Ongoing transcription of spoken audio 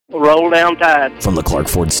Roll down tide. From the Clark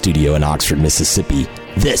Ford Studio in Oxford, Mississippi,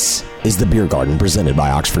 this is the Beer Garden presented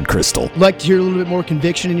by Oxford Crystal. I'd like to hear a little bit more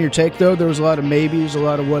conviction in your take, though. There was a lot of maybes, a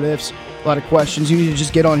lot of what-ifs, a lot of questions. You need to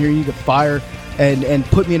just get on here, you need to fire, and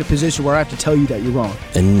put me in a position where I have to tell you that you're wrong.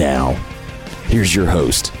 And now, here's your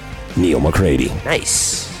host, Neal McCready.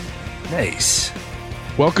 Nice.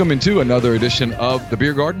 Welcome into another edition of the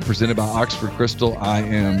Beer Garden presented by Oxford Crystal. I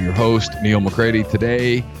am your host, Neal McCready.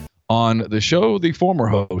 Today on the show, the former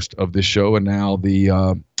host of this show and now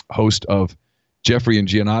the host of Jeffrey and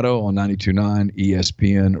Giannato on 92.9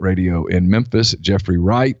 ESPN Radio in Memphis, Jeffrey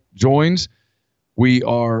Wright joins. We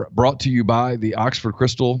are brought to you by the Oxford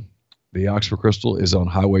Crystal. The Oxford Crystal is on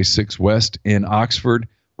Highway 6 West in Oxford,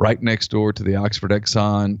 right next door to the Oxford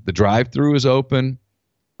Exxon. The drive-thru is open.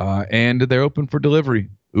 And they're open for delivery.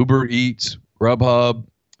 Uber Eats, Grubhub,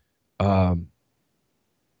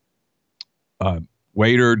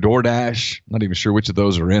 Waiter, DoorDash. Not even sure which of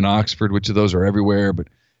those are in Oxford, which of those are everywhere. But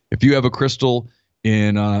if you have a Crystal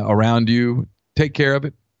in around you, take care of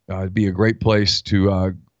it. It'd be a great place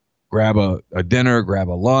to grab a dinner, grab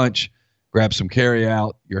a lunch, grab some carry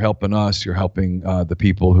out. You're helping us. You're helping the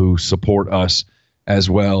people who support us as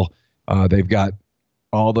well. They've got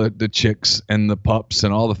all the chicks and the pups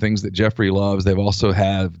and all the things that Jeffrey loves. They've also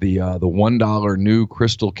have the $1 new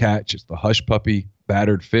Crystal Catch. It's the Hush Puppy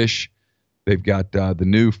battered fish. They've got the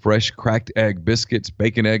new fresh cracked egg biscuits,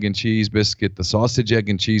 bacon, egg, and cheese biscuit, the sausage, egg,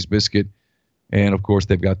 and cheese biscuit. And, of course,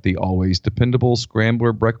 they've got the always dependable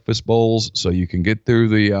scrambler breakfast bowls so you can get through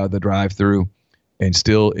the drive-thru and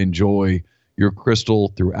still enjoy your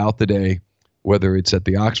Crystal throughout the day. Whether it's at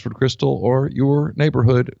the Oxford Crystal or your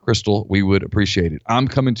neighborhood Crystal, we would appreciate it. I'm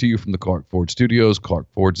coming to you from the Clark Ford Studios. Clark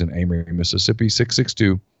Ford's in Amory, Mississippi,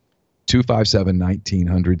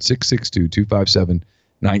 662-257-1900,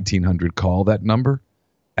 662-257-1900. Call that number.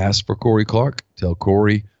 Ask for Corey Clark. Tell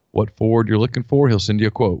Corey what Ford you're looking for. He'll send you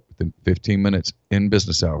a quote within 15 minutes in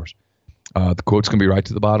business hours. The quote's going to be right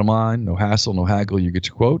to the bottom line. No hassle, no haggle. You get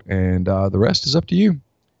your quote, and the rest is up to you.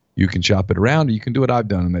 You can shop it around, or you can do what I've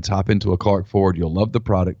done, and that's hop into a Clark Ford. You'll love the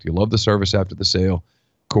product. You'll love the service after the sale.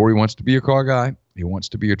 Corey wants to be your car guy. He wants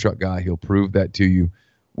to be your truck guy. He'll prove that to you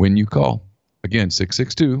when you call. Again,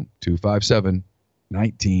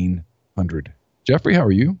 662-257-1900. Jeffrey, how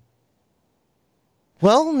are you?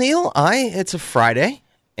 Well, Neal, it's a Friday,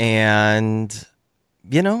 and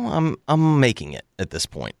I'm making it at this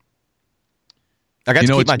point. I got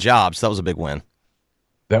to keep my job, so that was a big win.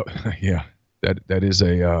 Yeah. That is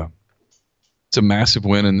it's a massive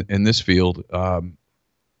win in this field. You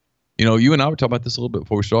and I were talking about this a little bit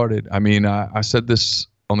before we started. I mean, I said this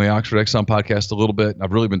on the Oxford Exxon podcast a little bit. And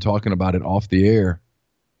I've really been talking about it off the air.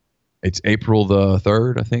 It's April the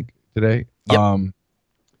 3rd, I think, today. Yep.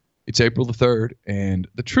 It's April the 3rd, and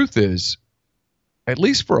the truth is, at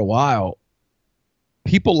least for a while,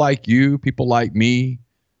 people like you, people like me,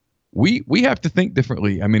 we have to think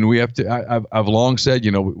differently. I mean, we have to. I've long said,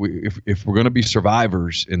 if we're going to be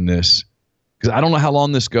survivors in this, because I don't know how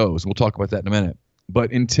long this goes. We'll talk about that in a minute.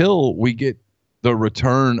 But until we get the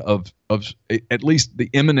return of at least the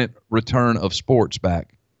imminent return of sports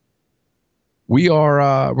back, we're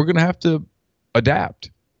going to have to adapt.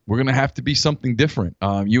 We're going to have to be something different.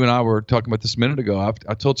 You and I were talking about this a minute ago.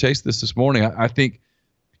 I told Chase this morning. I think,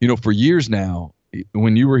 for years now,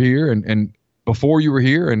 when you were here and before you were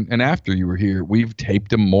here and after you were here, we've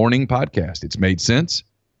taped a morning podcast. It's made sense,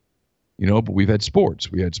 but we've had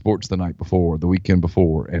sports. We had sports the night before, the weekend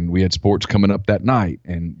before, and we had sports coming up that night,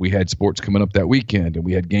 and we had sports coming up that weekend, and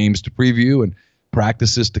we had games to preview and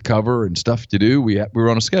practices to cover and stuff to do. We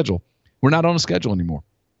were on a schedule. We're not on a schedule anymore.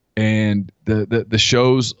 And the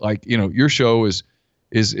shows, like, your show is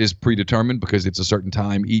predetermined because it's a certain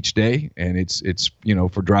time each day, and it's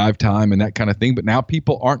for drive time and that kind of thing. But now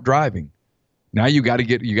people aren't driving. Now you got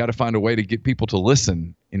to find a way to get people to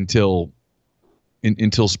listen until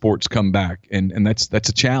sports come back, and that's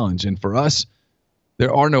a challenge. And for us,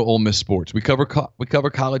 there are no Ole Miss sports. We cover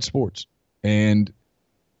college sports, and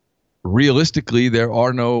realistically, there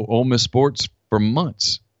are no Ole Miss sports for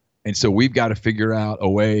months. And so we've got to figure out a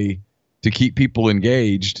way to keep people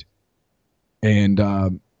engaged, and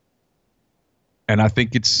I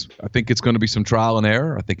think it's going to be some trial and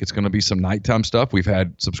error. I think it's going to be some nighttime stuff. We've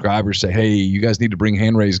had subscribers say, "Hey, you guys need to bring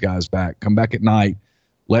hand raise guys back. Come back at night."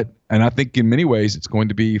 And I think in many ways it's going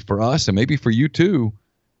to be for us and maybe for you too,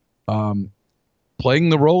 playing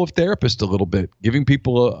the role of therapist a little bit, giving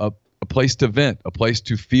people a place to vent, a place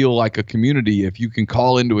to feel like a community. If you can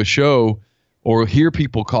call into a show or hear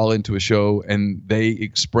people call into a show and they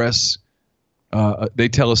express, they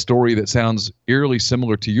tell a story that sounds eerily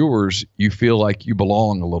similar to yours, you feel like you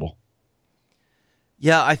belong a little.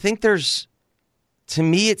 Yeah, I think to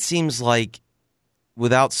me, it seems like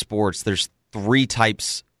without sports, there's 3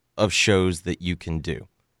 types of shows that you can do.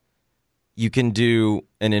 You can do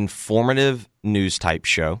an informative news type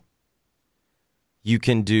show. You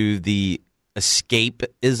can do the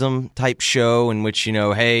escapism type show in which,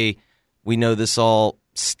 hey, we know this all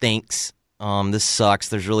stinks. This sucks.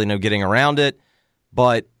 There's really no getting around it.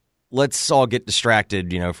 But let's all get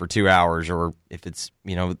distracted, for 2 hours, or if it's,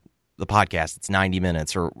 the podcast, it's 90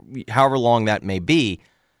 minutes or however long that may be.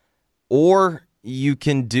 Or you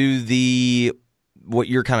can do what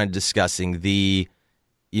you're kind of discussing, the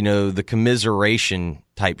commiseration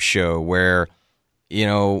type show where,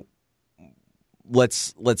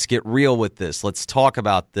 let's get real with this. Let's talk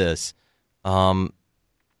about this.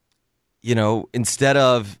 Instead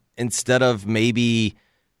of maybe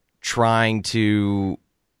trying to,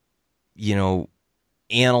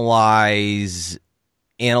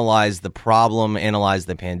 analyze the problem, analyze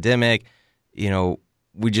the pandemic,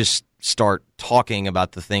 we just start talking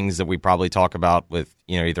about the things that we probably talk about with,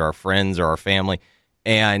 either our friends or our family.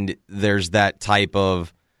 And there's that type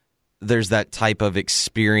of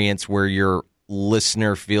experience where your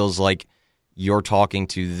listener feels like you're talking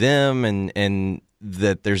to them, and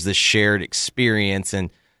that there's this shared experience,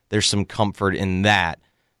 and there's some comfort in that.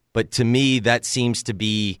 But to me, that seems to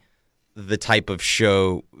be the type of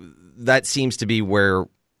show, that seems to be where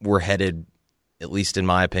we're headed, at least in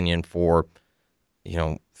my opinion, for,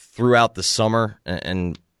 throughout the summer,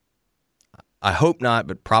 and I hope not,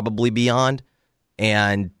 but probably beyond.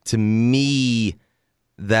 And to me,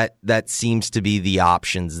 that seems to be the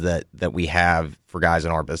options that we have for guys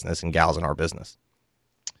in our business and gals in our business.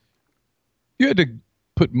 You had to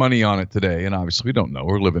put money on it today, and obviously we don't know.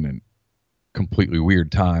 We're living in completely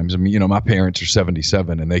weird times. I mean, my parents are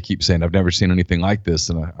 77, and they keep saying, I've never seen anything like this.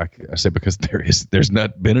 And I say, because there's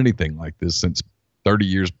not been anything like this since 30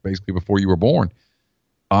 years basically before you were born.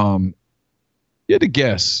 You had to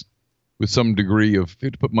guess with some degree of, you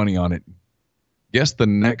had to put money on it. Guess the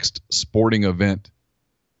next sporting event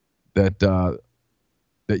that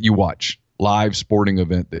you watch, live sporting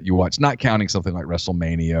event that you watch, not counting something like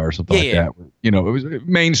WrestleMania or something like that. It was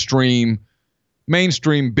mainstream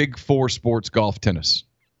Big Four sports, golf, tennis.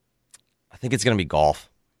 I think it's going to be golf.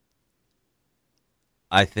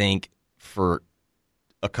 I think for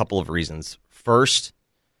a couple of reasons. First,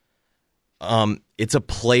 it's a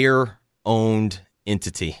player-owned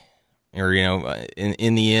entity. Or,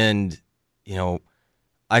 in the end,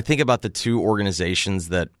 I think about the 2 organizations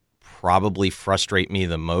that probably frustrate me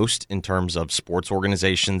the most in terms of sports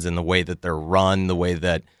organizations and the way that they're run, the way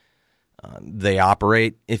that they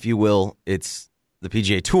operate, if you will. It's the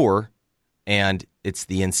PGA Tour and it's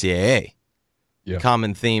the NCAA. Yeah. The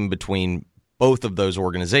common theme between both of those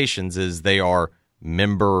organizations is they are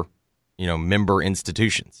member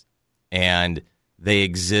institutions, and they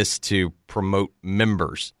exist to promote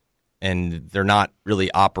members, and they're not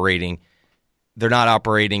really operating. They're not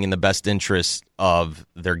operating in the best interest of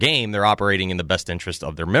their game. They're operating in the best interest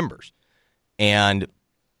of their members. And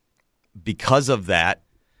because of that,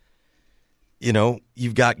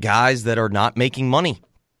 you've got guys that are not making money.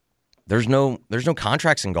 There's no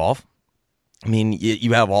contracts in golf. I mean,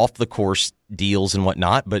 you have off the course deals and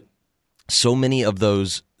whatnot, but so many of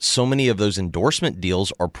those endorsement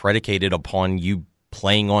deals are predicated upon you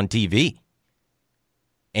playing on TV.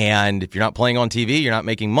 And if you're not playing on TV, you're not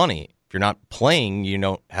making money. If you're not playing, you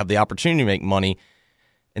don't have the opportunity to make money.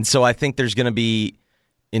 And so I think there's going to be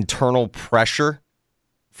internal pressure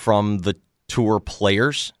from the tour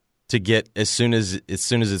players to get as soon as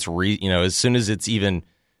it's even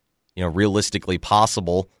realistically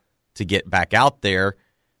possible to get back out there.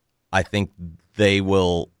 I think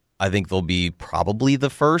they'll be probably the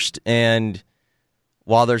first. And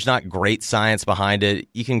while there's not great science behind it,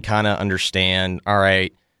 you can kind of understand. All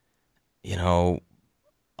right, it's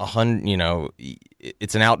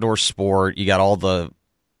an outdoor sport. You got all the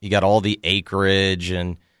acreage,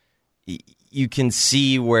 and you can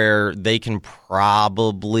see where they can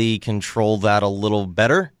probably control that a little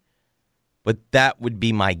better. But that would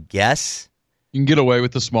be my guess. You can get away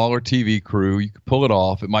with the smaller TV crew. You can pull it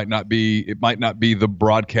off. It might not be the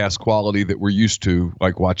broadcast quality that we're used to,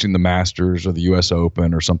 like watching the Masters or the U.S.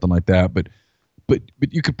 Open or something like that. But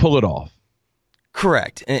you could pull it off.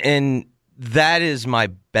 Correct, and that is my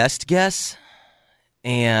best guess.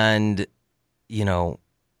 And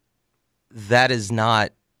that is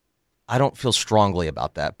not. I don't feel strongly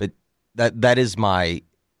about that, but that is my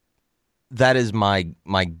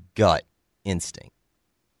gut instinct.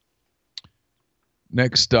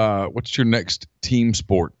 Next, what's your next team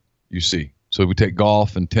sport you see? So we take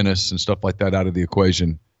golf and tennis and stuff like that out of the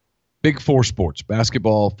equation. big four sports: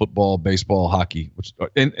 basketball, football, baseball, hockey,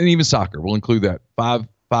 and even soccer. We'll include that.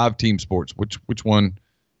 Five team sports. Which one?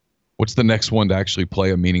 What's the next one to actually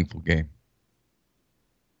play a meaningful game?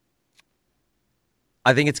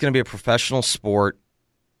 I think it's going to be a professional sport.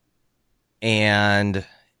 And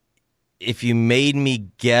if you made me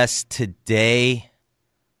guess today,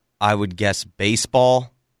 I would guess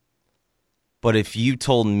baseball. But if you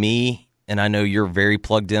told me, and I know you're very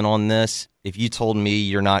plugged in on this, if you told me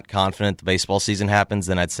you're not confident the baseball season happens,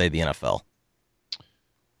 then I'd say the NFL.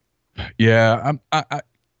 Yeah.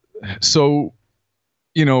 So,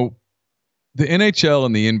 the NHL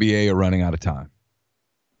and the NBA are running out of time.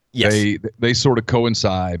 Yes. They sort of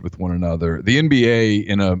coincide with one another. The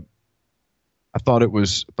NBA I thought it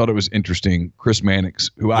was interesting. Chris Mannix,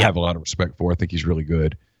 who I have a lot of respect for, I think he's really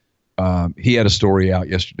good. He had a story out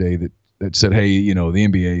yesterday that said, hey, the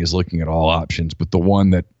NBA is looking at all options, but the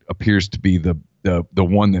one that appears to be the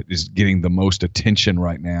one that is getting the most attention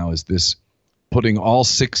right now is this putting all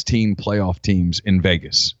 16 playoff teams in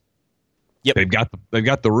Vegas. Yep. They've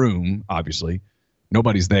got the room, obviously.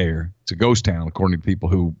 Nobody's there. It's a ghost town, according to people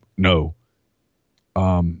who know.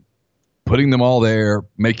 Putting them all there,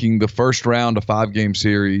 making the first round a 5-game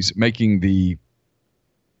series, making the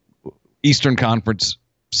Eastern Conference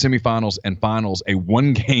semifinals and finals a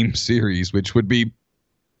 1-game series, which would be,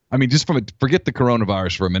 just forget the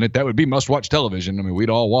coronavirus for a minute. That would be must-watch television. We'd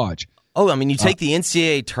all watch. Oh, you take the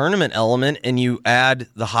NCAA tournament element and you add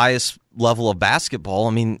the highest level of basketball.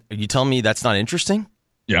 Are you telling me that's not interesting?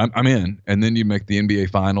 Yeah, I'm in. And then you make the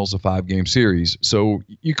NBA Finals a 5-game series. So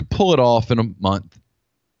you could pull it off in a month.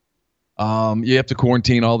 You have to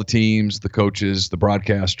quarantine all the teams, the coaches, the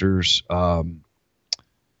broadcasters.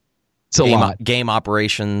 It's a lot. Game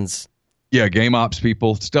operations. Yeah, game ops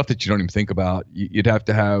people, stuff that you don't even think about. You'd have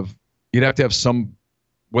to have some,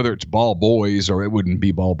 whether it's ball boys or it wouldn't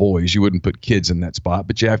be ball boys. You wouldn't put kids in that spot,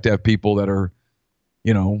 but you have to have people that are,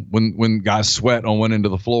 when guys sweat on one end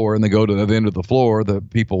of the floor and they go to the other end of the floor, the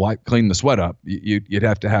people clean the sweat up. You'd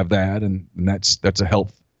have to have that, and that's a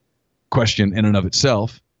health question in and of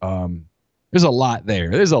itself. There's a lot there.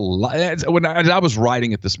 There's a lot. When I was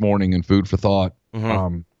writing it this morning in Food for Thought,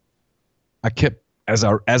 I kept, as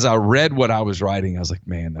I read what I was writing, I was like,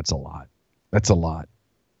 man, that's a lot. That's a lot.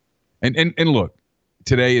 And look,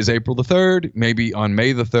 today is April the 3rd. Maybe on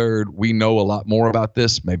May the 3rd, we know a lot more about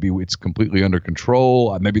this. Maybe it's completely under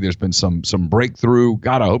control. Maybe there's been some breakthrough.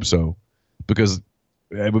 God, I hope so, because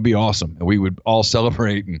it would be awesome. And we would all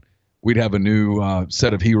celebrate, and we'd have a new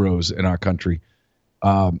set of heroes in our country.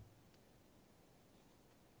 But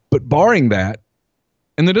barring that,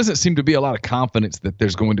 and there doesn't seem to be a lot of confidence that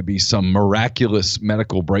there's going to be some miraculous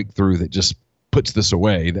medical breakthrough that just puts this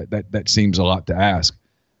away. That seems a lot to ask.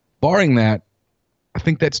 Barring that, I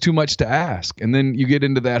think that's too much to ask. And then you get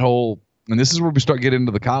into that whole, and this is where we start getting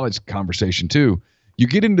into the college conversation too. You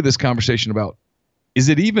get into this conversation about, is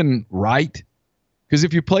it even right? Because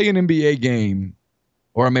if you play an NBA game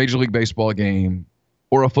or a Major League Baseball game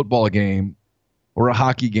or a football game or a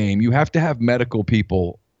hockey game, you have to have medical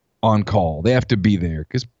people on call. They have to be there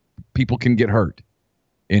because people can get hurt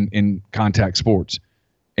in contact sports,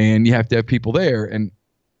 and you have to have people there. And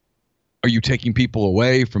are you taking people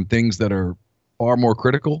away from things that are far more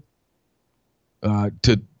critical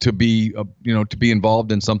to be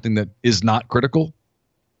involved in something that is not critical?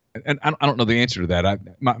 And I don't know the answer to that.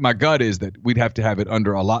 My gut is that we'd have to have it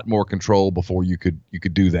under a lot more control before you could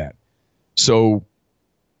do that. So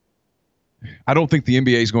I don't think the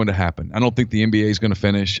NBA is going to happen. I don't think the NBA is going to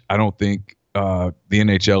finish. I don't think the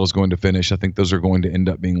NHL is going to finish. I think those are going to end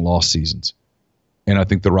up being lost seasons. And I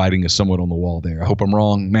think the writing is somewhat on the wall there. I hope I'm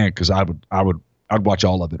wrong, man, because I'd watch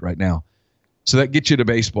all of it right now. So that gets you to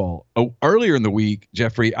baseball. Oh, earlier in the week,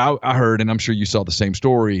 Jeffrey, I heard, and I'm sure you saw the same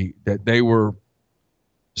story, that they were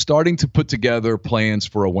starting to put together plans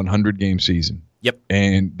for a 100-game season. Yep.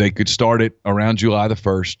 And they could start it around July the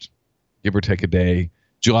 1st, give or take a day.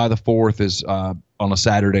 July the 4th is on a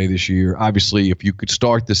Saturday this year. Obviously, if you could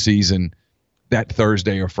start the season that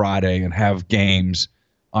Thursday or Friday and have games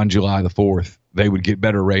on July the 4th, they would get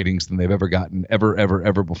better ratings than they've ever gotten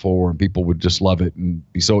ever before, and people would just love it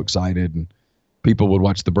and be so excited, and people would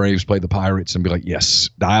watch the Braves play the Pirates and be like, yes,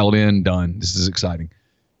 dialed in, done. This is exciting.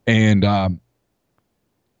 And, and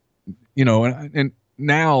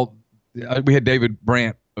now we had David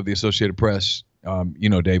Brandt of the Associated Press.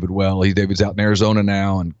 David well. David's out in Arizona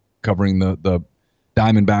now and covering the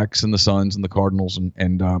Diamondbacks and the Suns and the Cardinals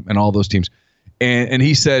and all those teams. And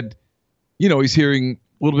he said, he's hearing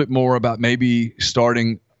a little bit more about maybe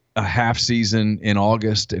starting a half season in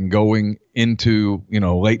August and going into,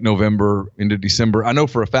 late November into December. I know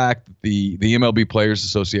for a fact that the MLB Players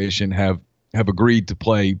Association have agreed to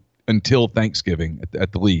play until Thanksgiving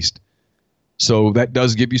at the least. So that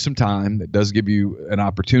does give you some time. That does give you an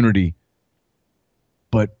opportunity.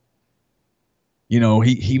 But,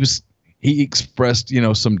 he expressed,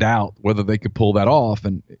 some doubt whether they could pull that off.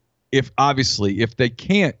 And if they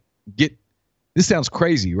can't get, this sounds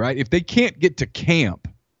crazy, right? If they can't get to camp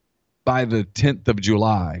by the 10th of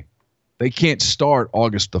July, they can't start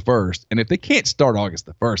August the 1st. And if they can't start August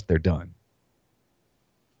the 1st, they're done.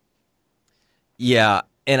 Yeah,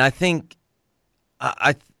 and I think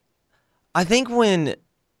I think when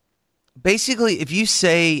basically if you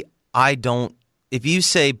say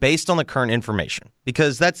based on the current information,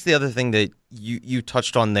 because that's the other thing that you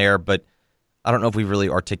touched on there, but I don't know if we really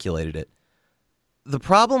articulated it. The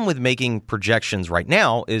problem with making projections right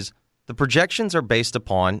now is the projections are based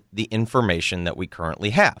upon the information that we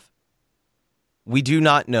currently have. We do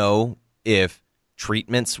not know if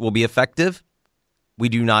treatments will be effective. We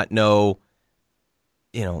do not know,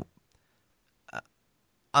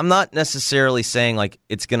 I'm not necessarily saying like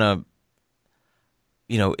it's going to,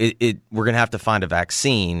 we're going to have to find a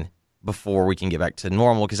vaccine before we can get back to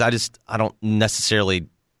normal, because I don't necessarily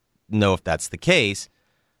know if that's the case.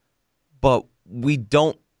 But we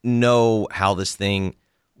don't know how this thing,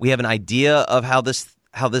 we have an idea of how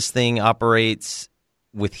this thing operates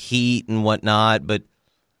with heat and whatnot, but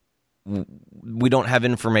we don't have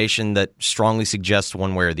information that strongly suggests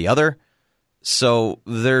one way or the other. So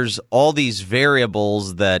there's all these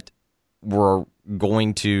variables that are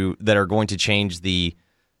going to change the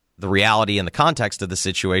reality and the context of the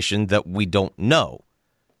situation that we don't know.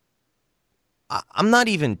 I'm not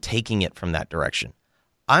even taking it from that direction.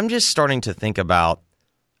 I'm just starting to think about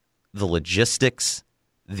the logistics,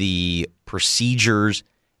 the procedures,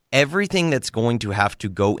 everything that's going to have to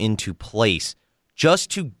go into place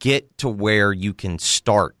just to get to where you can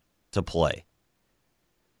start to play.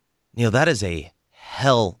 That is a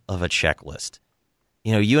hell of a checklist.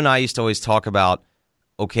 You and I used to always talk about,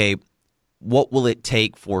 okay, what will it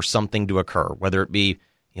take for something to occur? Whether it be,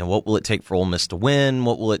 what will it take for Ole Miss to win?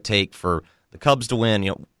 What will it take for the Cubs to win?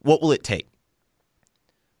 What will it take?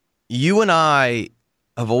 You and I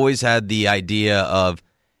have always had the idea of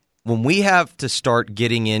when we have to start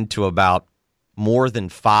getting into about more than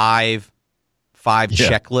five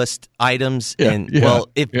checklist items,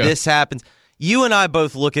 if this happens, you and I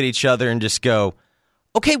both look at each other and just go,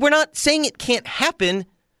 okay, we're not saying it can't happen,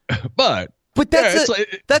 but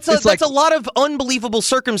that's a lot of unbelievable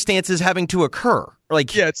circumstances having to occur.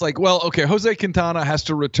 It's like, well, okay, Jose Quintana has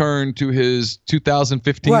to return to his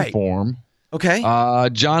 2015 form. Okay.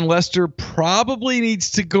 John Lester probably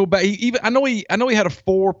needs to go back. I know he had a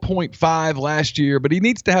 4.5 last year, but he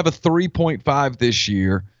needs to have a 3.5 this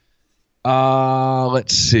year.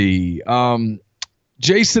 Let's see.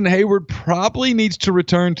 Jason Hayward probably needs to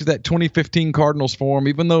return to that 2015 Cardinals form,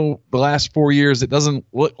 even though the last 4 years it doesn't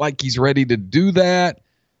look like he's ready to do that.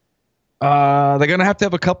 They're going to have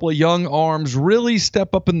a couple of young arms really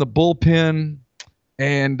step up in the bullpen,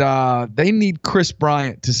 and they need Chris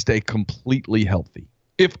Bryant to stay completely healthy.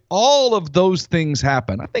 If all of those things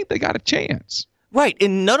happen, I think they got a chance. Right,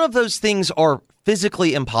 and none of those things are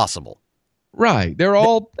physically impossible. Right,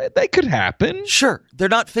 they could happen. Sure, they're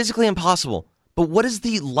not physically impossible. But what is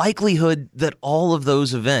the likelihood that all of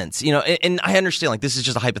those events, and I understand like this is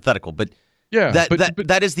just a hypothetical, but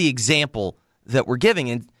that is the example that we're giving.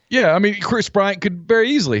 And yeah, I mean, Chris Bryant could very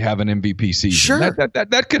easily have an MVP season. Sure.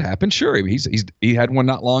 That could happen. Sure. He had one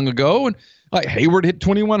not long ago, and like Hayward hit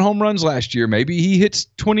 21 home runs last year. Maybe he hits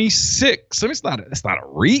 26. I mean, it's not a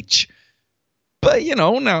reach. But,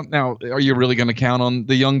 now are you really going to count on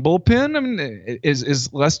the young bullpen? I mean,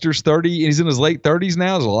 is Lester's 30? He's in his late 30s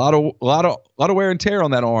now. There's a lot of wear and tear on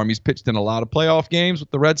that arm. He's pitched in a lot of playoff games with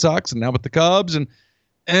the Red Sox and now with the Cubs. And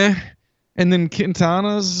then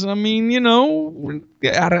Quintana's, I mean,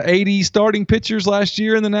 out of 80 starting pitchers last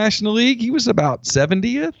year in the National League, he was about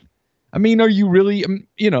 70th. I mean, are you really,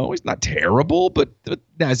 he's not terrible, but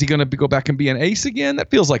now is he going to go back and be an ace again? That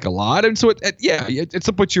feels like a lot. And so, it's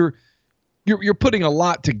what you're putting a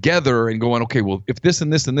lot together and going, okay, well, if this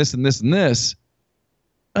and this and this and this and this,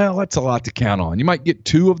 well, that's a lot to count on. You might get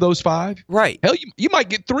 2 of those 5. Right. Hell, you might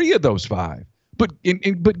get 3 of those 5. But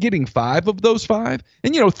getting 5 of those 5,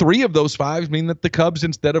 and 3 of those 5 mean that the Cubs,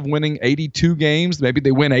 instead of winning 82 games, maybe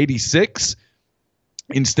they win 86.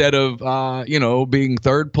 Instead of being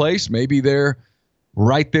third place, maybe they're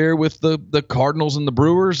right there with the Cardinals and the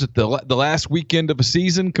Brewers at the last weekend of a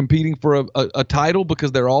season, competing for a title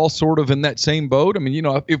because they're all sort of in that same boat. I mean,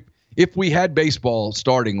 if we had baseball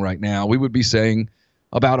starting right now, we would be saying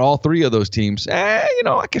about all three of those teams, I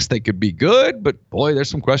guess they could be good, but boy, there's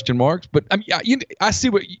some question marks. But I mean, I see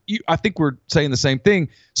what I think we're saying the same thing.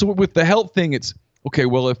 So with the health thing, it's okay.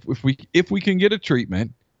 Well, if we can get a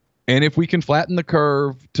treatment, and if we can flatten the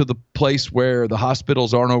curve to the place where the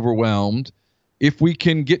hospitals aren't overwhelmed, if we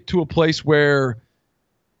can get to a place where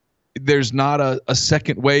there's not a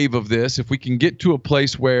second wave of this, if we can get to a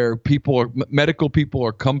place where medical people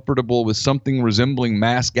are comfortable with something resembling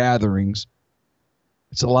mass gatherings,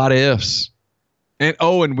 it's a lot of ifs.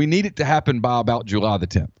 And we need it to happen by about July the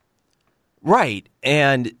 10th. Right.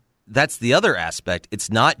 And that's the other aspect. It's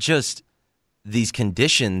not just these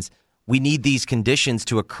conditions. We need these conditions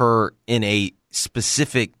to occur in a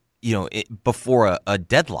specific, before a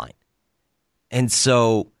deadline. And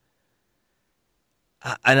so,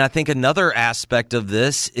 and I think another aspect of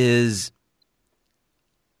this is,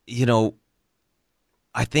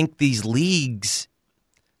 I think these leagues,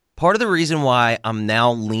 part of the reason why I'm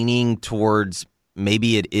now leaning towards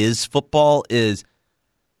maybe it is football is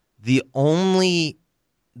the only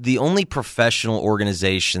professional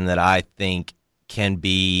organization that I think can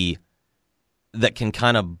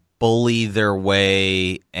kind of bully their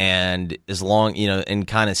way and and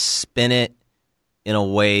kind of spin it in a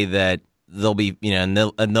way that they'll be, and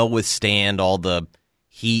they'll withstand all the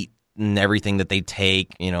heat and everything that they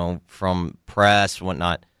take, from press and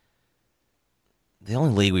whatnot. The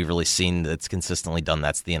only league we've really seen that's consistently done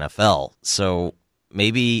that's the NFL. So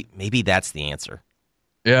maybe that's the answer.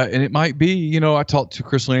 Yeah, and it might be, I talked to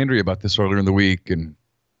Chris Landry about this earlier in the week, and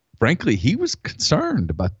frankly, he was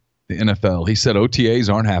concerned about the NFL. He said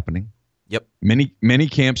OTAs aren't happening. Yep. Mini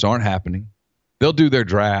camps aren't happening. They'll do their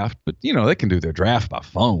draft, but, they can do their draft by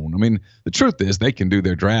phone. I mean, the truth is they can do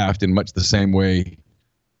their draft in much the same way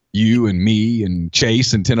you and me and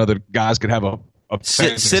Chase and 10 other guys could have a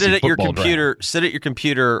sit it at your computer. Draft. Sit at your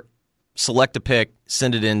computer, select a pick,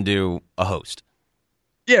 send it into a host.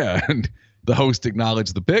 Yeah, and the host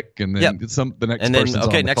acknowledged the pick, and then the next person's on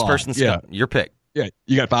the next clock. person's your pick. Yeah,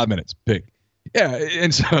 you got 5 minutes. Pick. Yeah,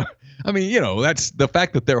 and so I mean, that's the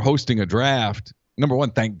fact that they're hosting a draft. Number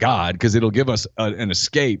one, thank God, because it'll give us an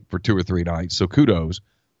escape for 2 or 3 nights. So kudos.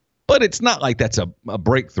 But it's not like that's a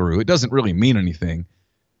breakthrough. It doesn't really mean anything.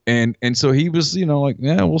 And so he was,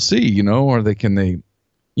 we'll see, or can they,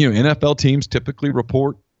 NFL teams typically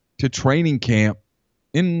report to training camp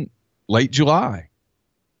in late July.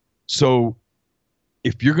 So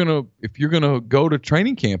if you're gonna go to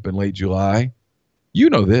training camp in late July,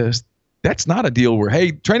 this, that's not a deal where,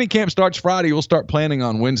 hey, training camp starts Friday, we'll start planning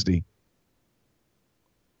on Wednesday.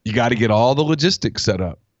 You got to get all the logistics set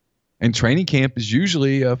up. And training camp is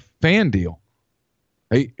usually a fan deal.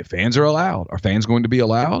 Hey, if fans are allowed, are fans going to be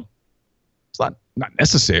allowed? It's not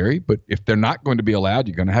necessary, but if they're not going to be allowed,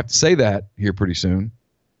 you're going to have to say that here pretty soon.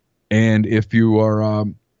 And if you are, a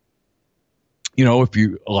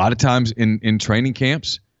lot of times in training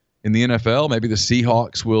camps in the NFL, maybe the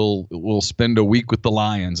Seahawks will spend a week with the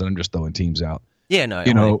Lions, and I'm just throwing teams out. Yeah,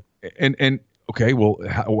 no. And okay, well,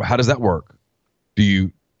 how does that work?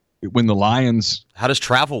 When the Lions, how does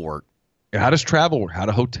travel work? How does travel work? How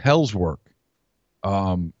do hotels work?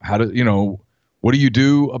 What do you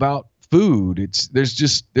do about food? There's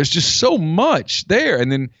just so much there.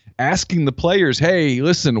 And then asking the players, hey,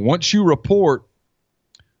 listen, once you report,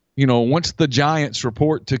 once the Giants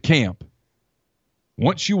report to camp,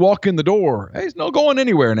 once you walk in the door, hey, there's no going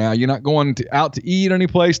anywhere now. You're not going out to eat any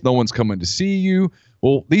place. No one's coming to see you.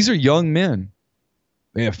 Well, these are young men.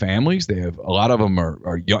 They have families. They have, a lot of them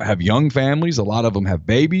have young families. A lot of them have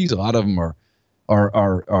babies. A lot of them are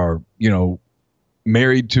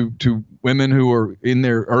married to women who are in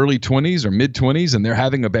their early 20s or mid 20s, and they're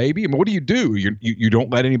having a baby. I mean, what do? You don't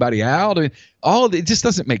let anybody out. I mean, all of it just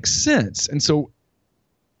doesn't make sense. And so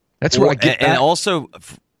that's where I get. And also,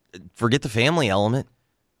 forget the family element.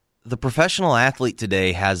 The professional athlete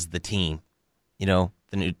today has the team.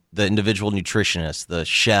 The individual nutritionist, the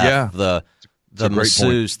chef, the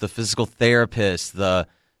masseuse, the physical therapist, I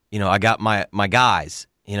got my guys,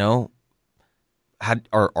 how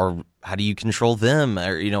do you control them?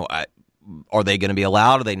 Or, are they going to be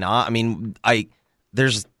allowed? Are they not? I mean,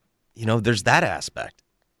 there's that aspect.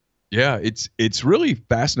 Yeah, it's really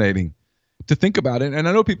fascinating to think about it. And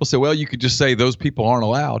I know people say, well, you could just say those people aren't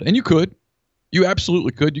allowed. And you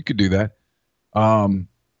absolutely could. You could do that. Now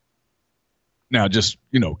just,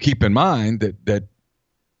 keep in mind that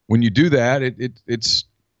when you do that,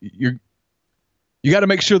 you got to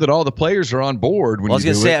make sure that all the players are on board. When I was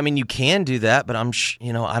going to say, I mean, you can do that, but I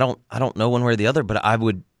don't know one way or the other. But I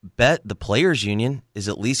would bet the players' union is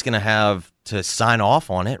at least going to have to sign off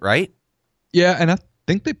on it, right? Yeah, and I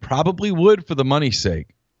think they probably would for the money's sake.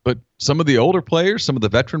 But some of the older players, some of the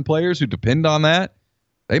veteran players who depend on that,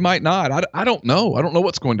 they might not. I don't know. I don't know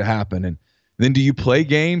what's going to happen. And then do you play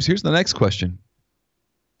games? Here's the next question.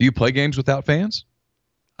 Do you play games without fans?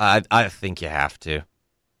 I think you have to.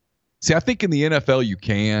 See, I think in the NFL you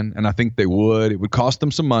can, and I think they would. It would cost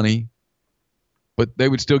them some money, but they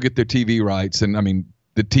would still get their TV rights. And, I mean,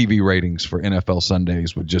 the TV ratings for NFL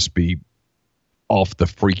Sundays would just be off the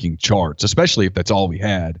freaking charts, especially if that's all we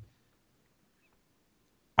had.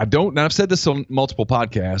 And I've said this on multiple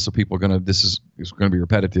podcasts, so people are going to, this is going to be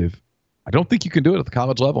repetitive. I don't think you can do it at the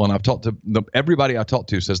college level, and I've talked to everybody I talked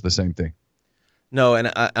to says the same thing. No,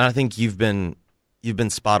 and I think you've been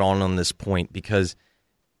spot on this point, because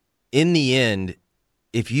in the end,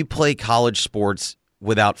 if you play college sports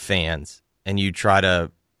without fans and you try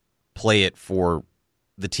to play it for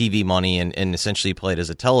the TV money and essentially play it as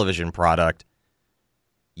a television product,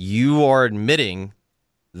 you are admitting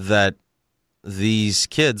that these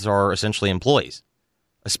kids are essentially employees,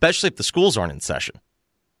 especially if the schools aren't in session.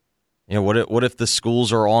 You know, what if the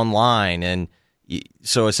schools are online? And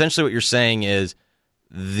so essentially what you're saying is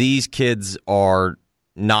these kids are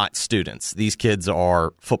not students. These kids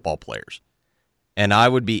are football players. And I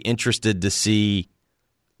would be interested to see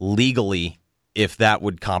legally if that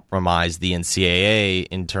would compromise the NCAA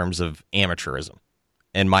in terms of amateurism.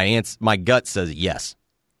 And my gut says yes.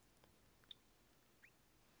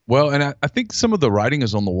 Well, and I think some of the writing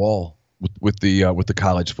is on the wall with the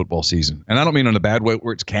college football season, and I don't mean in a bad way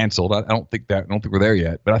where it's canceled. I don't think we're there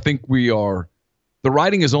yet, but I think we are. The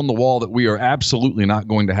writing is on the wall that we are absolutely not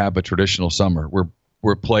going to have a traditional summer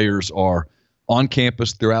where players are on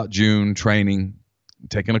campus throughout June training,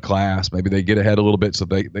 taking a class. Maybe they get ahead a little bit, so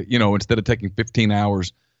they instead of taking 15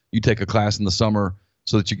 hours, you take a class in the summer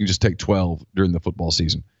so that you can just take 12 during the football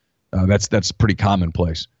season. That's pretty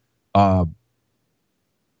commonplace.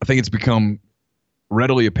 I think it's become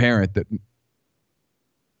readily apparent that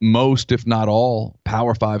most, if not all,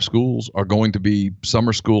 Power 5 schools are going to be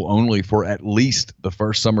summer school only for at least the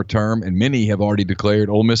first summer term, and many have already declared,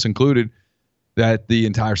 Ole Miss included, that the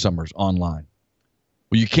entire summer's online.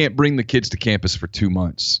 Well, you can't bring the kids to campus for 2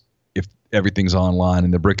 months if everything's online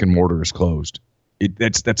and the brick and mortar is closed.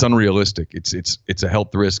 That's unrealistic. It's a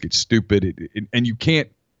health risk. It's stupid. And you can't.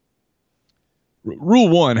 Rule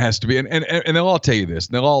one has to be, and they'll all tell you this.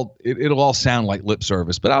 It'll all sound like lip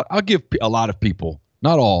service, but I'll give a lot of people,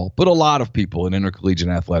 not all, but a lot of people in intercollegiate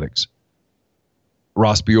athletics,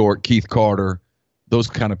 Ross Bjork, Keith Carter, those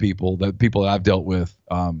kind of people, the people that I've dealt with.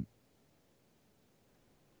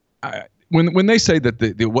 When they say that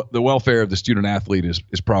the welfare of the student athlete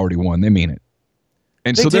is priority one, they mean it.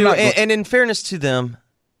 And they so do. they're not. And in fairness to them,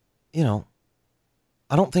 I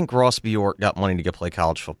don't think Ross Bjork got money to go play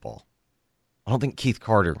college football. I don't think Keith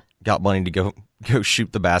Carter got money to go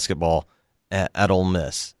shoot the basketball at Ole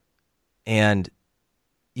Miss. And,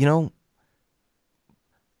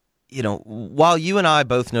 while you and I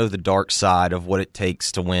both know the dark side of what it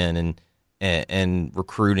takes to win and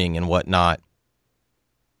recruiting and whatnot,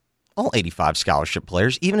 all 85 scholarship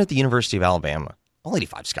players, even at the University of Alabama, all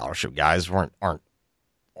 85 scholarship guys aren't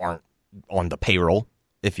on the payroll,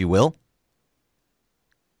 if you will.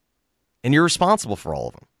 And you're responsible for all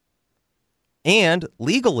of them. And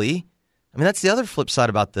legally, that's the other flip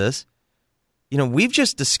side about this. We've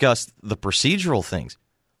just discussed the procedural things.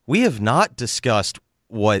 We have not discussed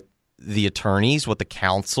what the attorneys, what the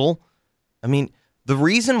counsel. The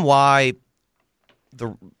reason why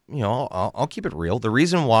I'll keep it real. The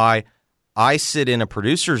reason why I sit in a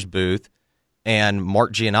producer's booth and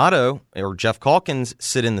Mark Giannotto or Jeff Calkins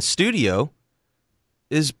sit in the studio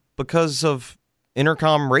is because of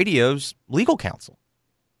Intercom Radio's legal counsel.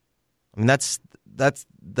 That's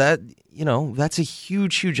a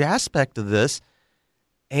huge aspect of this.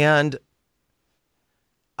 And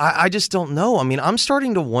I just don't know. I'm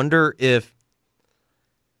starting to wonder if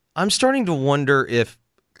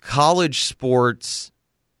college sports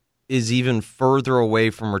is even further away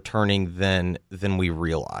from returning than we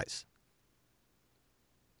realize.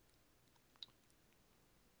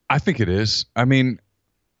 I think it is.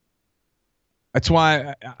 That's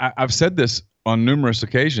why I've said this on numerous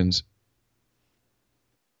occasions.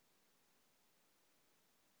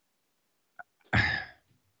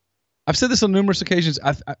 The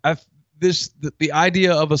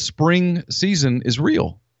idea of a spring season is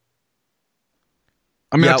real.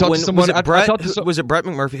 I talked to someone. Was it Brett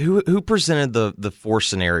McMurphy who presented the four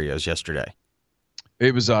scenarios yesterday?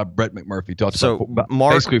 It was Brett McMurphy. Talked about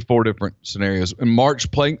basically four different scenarios. And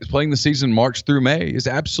March playing the season March through May is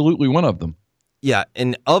absolutely one of them. Yeah,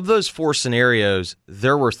 and of those four scenarios,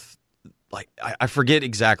 there were like I forget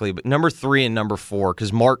exactly, but number 3 and number 4,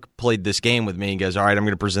 because Mark played this game with me and goes, all right, I'm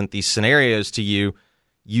going to present these scenarios to you.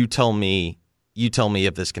 You tell me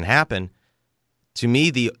if this can happen. To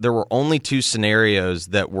me, there were only 2 scenarios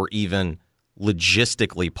that were even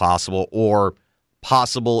logistically possible, or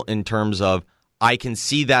possible in terms of I can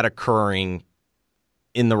see that occurring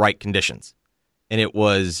in the right conditions. And it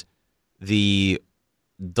was the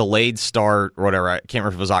delayed start or whatever. I can't remember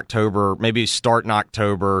if it was October, maybe start in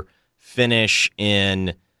October, finish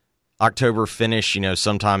in October, finish,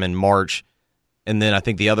 sometime in March. And then I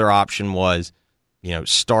think the other option was,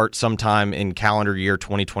 start sometime in calendar year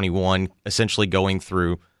 2021, essentially going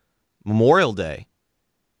through Memorial Day.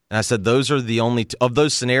 And I said, those are the only of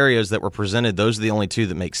those scenarios that were presented, those are the only 2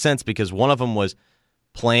 that make sense, because one of them was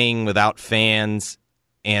playing without fans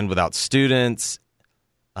and without students.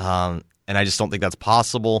 And I just don't think that's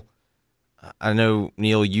possible. I know,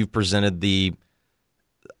 Neal, you've presented a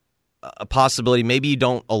possibility. Maybe you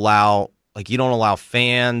don't allow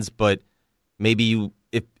fans, but maybe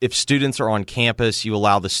if students are on campus, you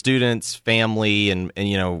allow the students, family, and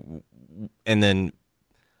then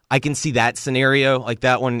I can see that scenario, like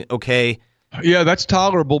that one, okay. Yeah, that's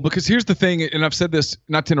tolerable, because here's the thing, and I've said this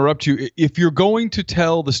not to interrupt you. If you're going to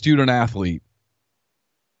tell the student athlete,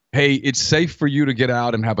 hey, it's safe for you to get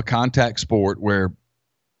out and have a contact sport where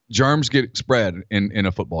germs get spread in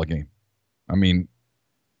a football game. I mean,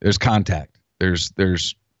 there's contact. There's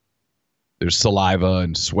saliva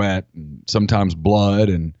and sweat and sometimes blood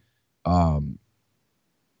and all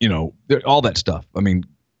that stuff. I mean,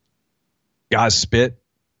 guys spit.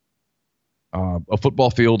 A football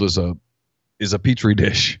field is a petri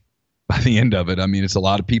dish by the end of it. I mean, it's a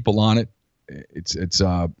lot of people on it. It's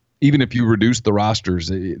even if you reduce the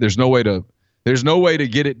rosters, there's no way to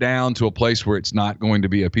get it down to a place where it's not going to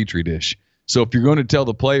be a petri dish. So if you're going to tell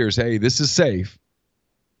the players, hey, this is safe.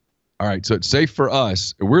 All right, so it's safe for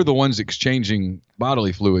us. We're the ones exchanging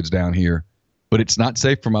bodily fluids down here, but it's not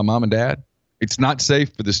safe for my mom and dad. It's not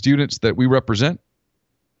safe for the students that we represent.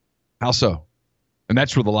 How so? And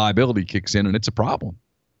that's where the liability kicks in, and it's a problem.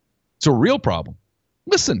 It's a real problem.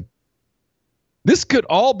 Listen, this could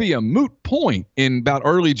all be a moot point in about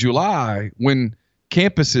early July when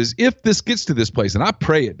campuses, if this gets to this place, and I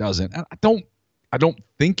pray it doesn't. I don't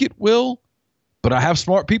think it will, but I have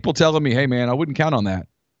smart people telling me, hey, man, I wouldn't count on that.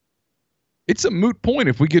 It's a moot point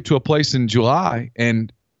if we get to a place in July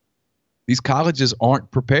and these colleges aren't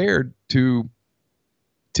prepared to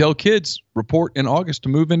tell kids, report in August to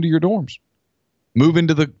move into your dorms. Move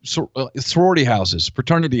into the sorority houses,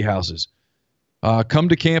 fraternity houses. Come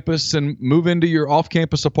to campus and move into your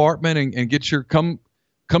off-campus apartment and get your come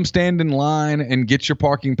stand in line and get your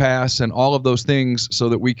parking pass and all of those things so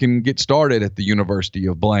that we can get started at the University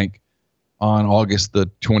of blank on August the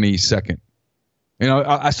 22nd.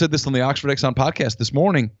 I said this on the Oxford Exxon podcast this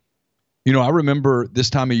morning. I remember this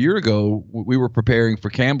time a year ago, we were preparing for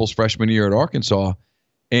Campbell's freshman year at Arkansas,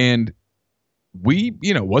 and we,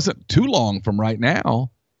 wasn't too long from right now.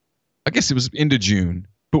 I guess it was into June,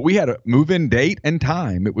 but we had a move-in date and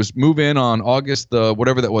time. It was move-in on August the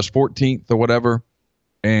whatever that was, 14th or whatever,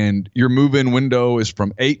 and your move-in window is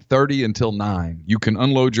from 8:30 until 9. You can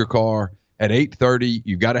unload your car at 8:30.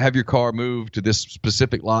 You've got to have your car moved to this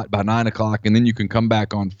specific lot by 9 o'clock, and then you can come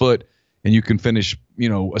back on foot and you can finish,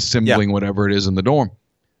 assembling whatever it is in the dorm.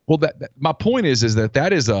 Well, my point is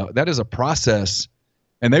that is a process.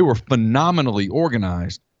 And they were phenomenally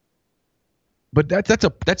organized, but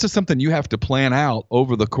that's something you have to plan out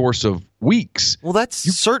over the course of weeks. Well, that's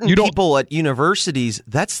certain people at universities.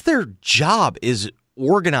 That's their job, is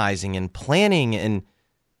organizing and planning, and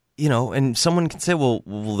and someone can say, well,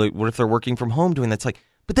 what if they're working from home doing that? It's like,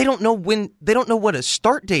 but they don't know what a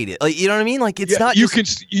start date is. Like, you know what I mean? Like, it's not.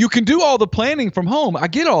 You can do all the planning from home. I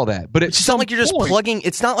get all that, but it's not like you're just plugging.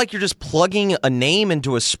 It's not like you're just plugging a name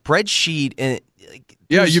into a spreadsheet and.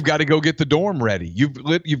 Yeah, you've got to go get the dorm ready. You've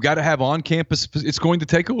got to have on campus. It's going to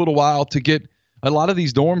take a little while to get. A lot of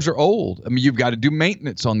these dorms are old. I mean, you've got to do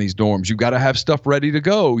maintenance on these dorms. You've got to have stuff ready to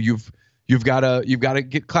go. You've got to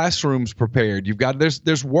get classrooms prepared.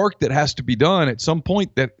 There's work that has to be done at some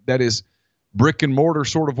point that is brick and mortar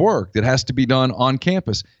sort of work that has to be done on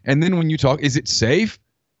campus. And then when you talk, is it safe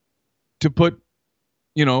to put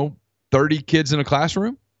 30 kids in a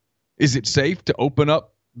classroom? Is it safe to open up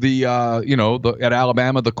at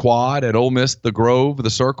Alabama, the Quad, at Ole Miss, the Grove, the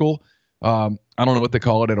Circle? I don't know what they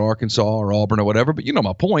call it at Arkansas or Auburn or whatever, but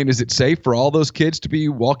my point is, it's safe for all those kids to be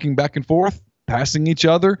walking back and forth, passing each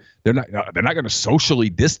other. They're not going to socially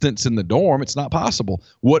distance in the dorm. It's not possible.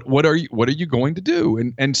 What are you going to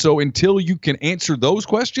do? And so until you can answer those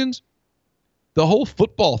questions, the whole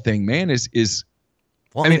football thing, man, is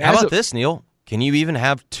Well, I mean, how about this, Neal? Can you even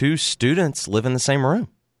have two students live in the same room?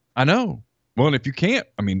 I know. Well, and if you can't,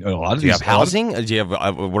 I mean, a lot of do you have housing? Do you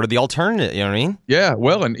have what are the alternatives? You know what I mean? Yeah.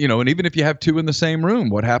 Well, and even if you have two in the same room,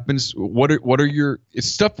 what happens? What are your? It's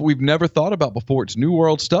stuff we've never thought about before. It's new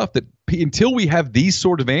world stuff that until we have these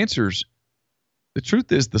sort of answers, the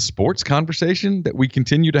truth is the sports conversation that we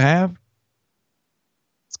continue to have,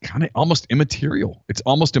 it's kind of almost immaterial. It's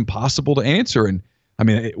almost impossible to answer. And I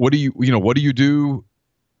mean, what do you do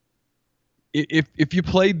if you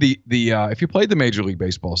played the Major League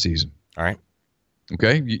Baseball season? All right.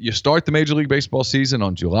 Okay. You start the Major League Baseball season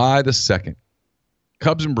on July the 2nd.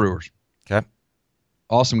 Cubs and Brewers. Okay.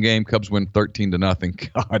 Awesome game. Cubs win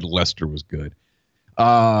 13-0. God, Lester was good.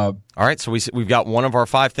 All right. So we've got one of our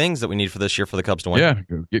 5 things that we need for this year for the Cubs to win. Yeah.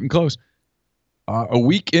 Getting close. A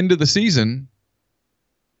week into the season,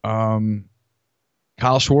 Kyle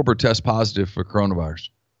Schwarber tests positive for coronavirus.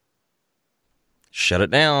 Shut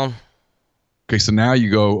it down. Okay. So now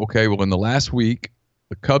you go, okay, well, in the last week,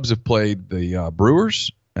 the Cubs have played the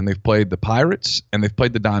Brewers, and they've played the Pirates, and they've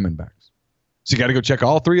played the Diamondbacks. So you got to go check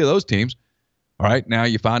all 3 of those teams. All right, now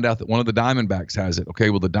you find out that one of the Diamondbacks has it. Okay,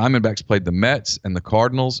 well, the Diamondbacks played the Mets and the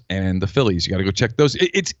Cardinals and the Phillies. You got to go check those.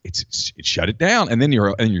 It's shut it down, and then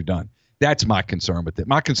you're done. That's my concern. But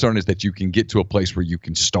my concern is that you can get to a place where you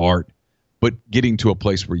can start, but getting to a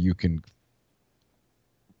place where you can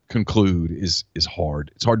conclude is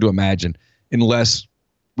hard. It's hard to imagine unless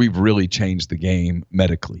we've really changed the game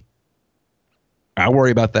medically. I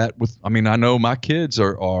worry about that I know my kids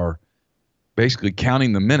are basically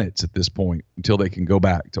counting the minutes at this point until they can go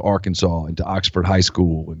back to Arkansas and to Oxford High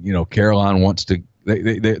School. And, Caroline wants to,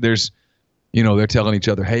 they're telling each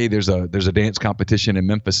other, hey, there's a dance competition in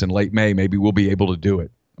Memphis in late May. Maybe we'll be able to do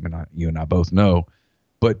it. I mean, you and I both know,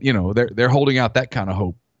 but they're holding out that kind of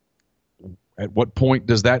hope. At what point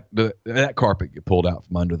does that carpet get pulled out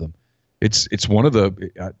from under them? It's one of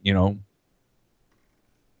the,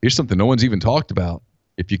 here's something no one's even talked about.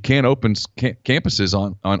 If you can't open campuses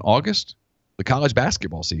on August, the college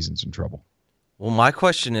basketball season's in trouble. Well, my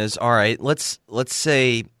question is, all right, let's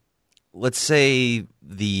say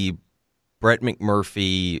the Brett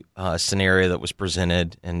McMurphy scenario that was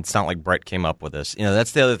presented, and it's not like Brett came up with this.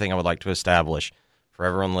 That's the other thing I would like to establish for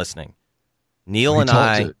everyone listening. Neal and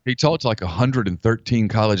I, he talked to like 113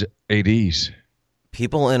 college ADs.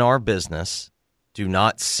 People in our business do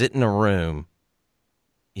not sit in a room.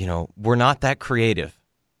 We're not that creative.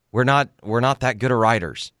 We're not that good of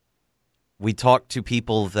writers. We talk to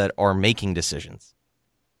people that are making decisions.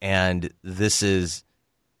 And this is,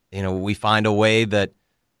 we find a way that,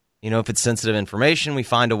 if it's sensitive information, we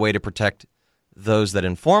find a way to protect those that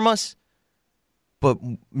inform us. But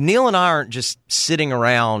Neal and I aren't just sitting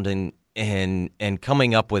around and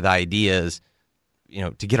coming up with ideas,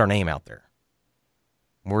 to get our name out there.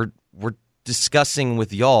 We're discussing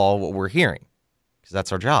with y'all what we're hearing, because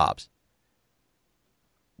that's our jobs.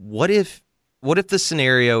 What if the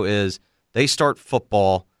scenario is they start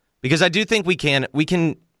football? Because I do think we can.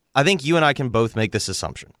 I think you and I can both make this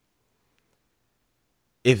assumption.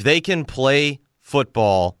 If they can play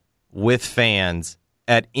football with fans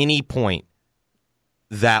at any point,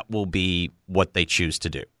 that will be what they choose to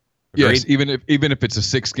do. Agreed? Yes, even if it's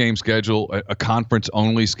a 6-game schedule, a conference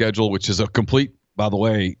only schedule, which is a complete. By the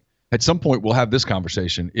way, at some point we'll have this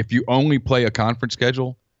conversation. If you only play a conference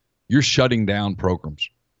schedule, you're shutting down programs.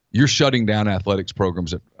 You're shutting down athletics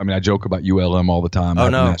programs. I joke about ULM all the time. Oh,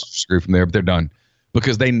 no. Master's degree from there, but they're done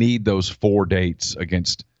because they need those 4 dates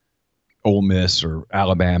against Ole Miss or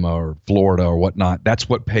Alabama or Florida or whatnot. That's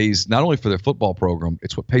what pays not only for their football program,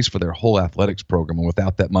 it's what pays for their whole athletics program. And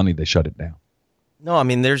without that money, they shut it down. No,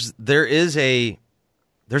 there's a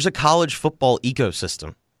college football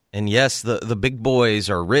ecosystem. And yes, the big boys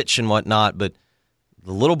are rich and whatnot, but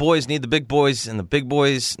the little boys need the big boys, and the big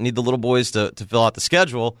boys need the little boys to fill out the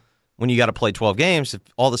schedule. When you got to play 12 games, if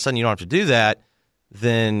all of a sudden you don't have to do that,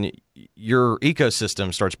 then your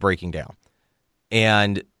ecosystem starts breaking down.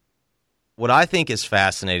 And what I think is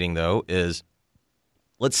fascinating, though, is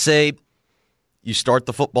let's say you start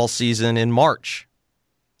the football season in March,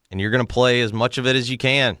 and you're going to play as much of it as you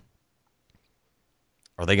can.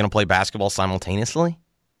 Are they going to play basketball simultaneously?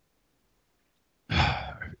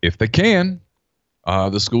 If they can,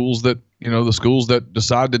 the schools that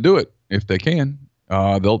decide to do it, if they can,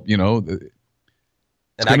 they'll. And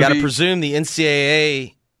I got to presume the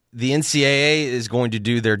NCAA is going to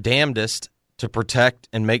do their damnedest to protect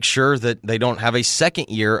and make sure that they don't have a second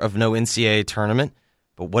year of no NCAA tournament.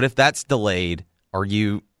 But what if that's delayed? Are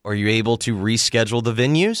you able to reschedule the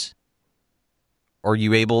venues? Are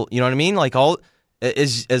you able, you know what I mean? Like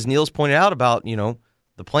as Neal's pointed out about,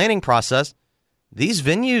 the planning process, these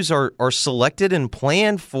venues are selected and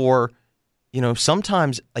planned for,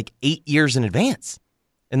 sometimes like 8 years in advance,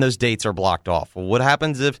 and those dates are blocked off. Well, what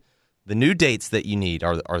happens if the new dates that you need,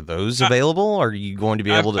 are those available? Are you going to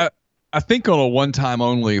be able to? I think on a one-time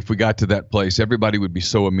only, if we got to that place, everybody would be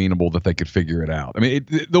so amenable that they could figure it out. I mean,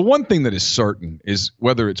 the one thing that is certain is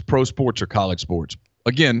whether it's pro sports or college sports,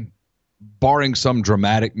 again, barring some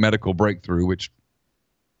dramatic medical breakthrough, which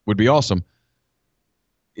would be awesome,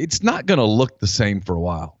 it's not going to look the same for a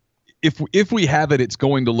while. If we have it, it's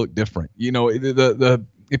going to look different.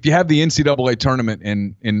 If you have the NCAA tournament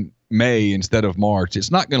in May instead of March,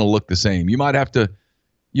 it's not going to look the same. You might have to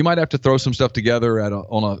throw some stuff together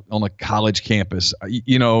on a college campus.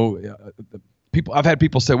 I've had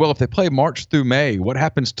people say, well, if they play March through May, what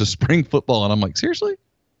happens to spring football? And I'm like, seriously?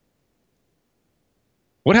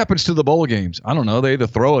 What happens to the bowl games? I don't know. They either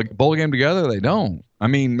throw a bowl game together or they don't. I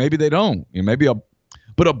mean, maybe they don't.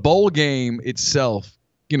 But a bowl game itself,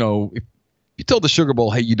 if you tell the Sugar Bowl,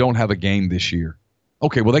 hey, you don't have a game this year,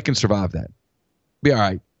 okay, well, they can survive that. Be all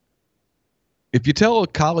right. If you tell a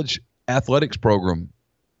college athletics program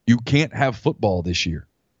you can't have football this year,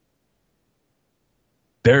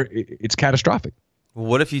 it's catastrophic.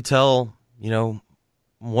 What if you tell,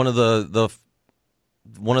 one of the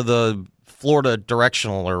Florida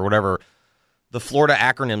directional or whatever, the Florida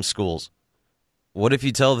acronym schools, what if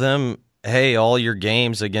you tell them, hey, all your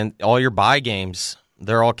games all your bye games,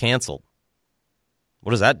 they're all canceled?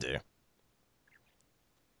 What does that do?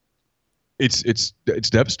 It's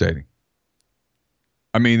devastating.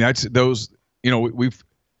 I mean, that's those,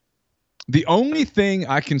 the only thing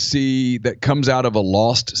I can see that comes out of a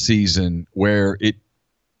lost season where it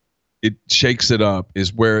shakes it up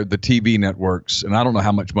is where the TV networks, and I don't know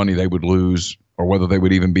how much money they would lose or whether they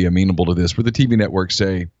would even be amenable to this, where the TV networks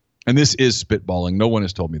say, and this is spitballing, no one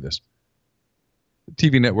has told me this. The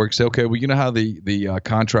TV networks say, okay, well, you know how the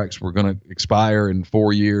contracts were going to expire in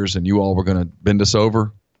 4 years and you all were going to bend us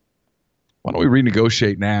over? Why don't we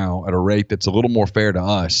renegotiate now at a rate that's a little more fair to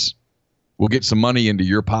us? We'll get some money into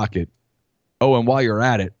your pocket. Oh, and while you're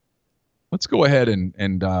at it, let's go ahead and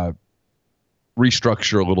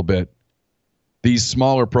restructure a little bit. These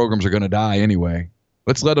smaller programs are going to die anyway.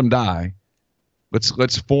 Let's let them die.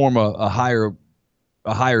 Let's form a higher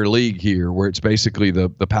league here where it's basically the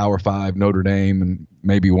Power Five, Notre Dame, and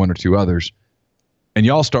maybe one or two others, and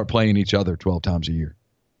y'all start playing each other 12 times a year.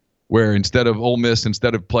 Where instead of Ole Miss,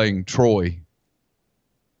 instead of playing Troy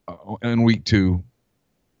in week 2,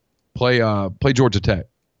 play Georgia Tech,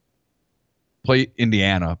 play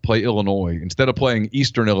Indiana, play Illinois. Instead of playing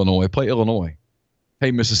Eastern Illinois, play Illinois.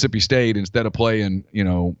 Hey, Mississippi State, instead of playing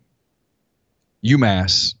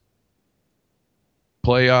UMass,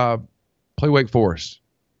 play Wake Forest.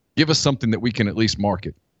 Give us something that we can at least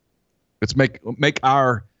market. Let's make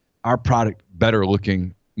our product better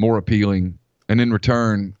looking, more appealing, and in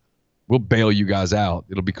return, we'll bail you guys out.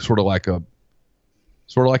 It'll be sort of like a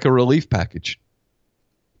relief package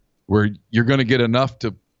where you're going to get enough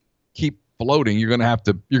to keep floating. You're going to have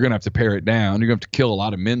to pare it down. You're going to have to kill a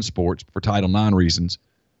lot of men's sports for Title IX reasons,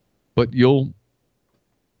 but you'll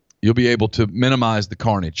be able to minimize the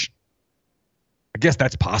carnage. I guess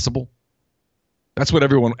that's possible. That's what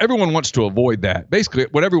everyone wants to avoid that. Basically,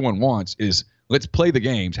 what everyone wants is let's play the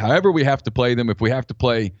games. However we have to play them. If we have to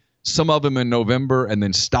play some of them in November and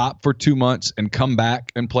then stop for 2 months and come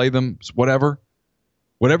back and play them, whatever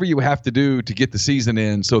you have to do to get the season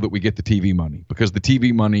in so that we get the TV money, because the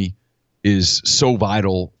TV money is so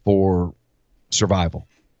vital for survival.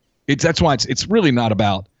 That's why it's really not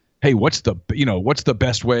about, hey, what's the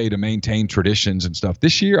best way to maintain traditions and stuff.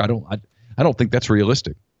 This year, I don't think that's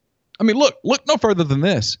realistic. I mean, look no further than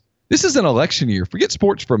this. This is an election year. Forget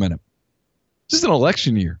sports for a minute. This is an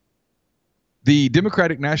election year. The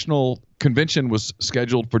Democratic National Convention was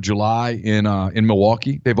scheduled for July in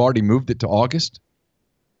Milwaukee. They've already moved it to August.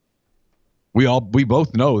 We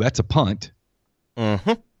both know that's a punt.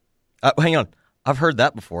 Mm-hmm. Hang on, I've heard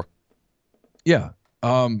that before. Yeah.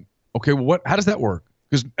 Okay. Well, how does that work?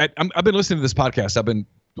 Because I've been listening to this podcast.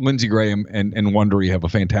 Lindsey Graham and Wondery have a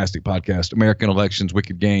fantastic podcast, American Elections,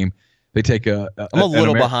 Wicked Game. They take I'm a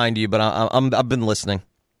little behind you, but I've been listening.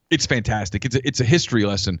 It's fantastic. It's a history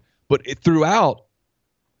lesson. But throughout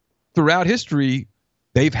history,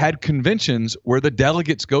 they've had conventions where the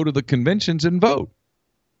delegates go to the conventions and vote.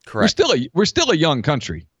 Correct. We're still a young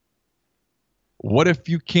country. What if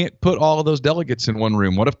you can't put all of those delegates in one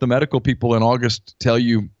room? What if the medical people in August tell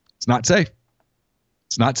you it's not safe?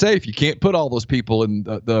 It's not safe. You can't put all those people in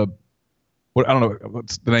the I don't know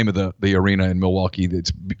what's the name of the arena in Milwaukee.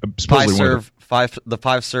 It's the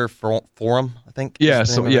Five Serve Forum, I think. Yeah.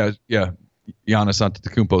 So yeah. Giannis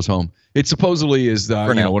Antetokounmpo's home. It supposedly is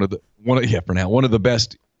one of the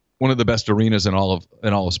best arenas in all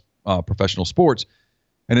of professional sports,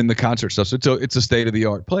 and in the concert stuff. So it's a state of the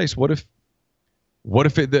art place. What if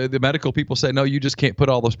the medical people say, no, you just can't put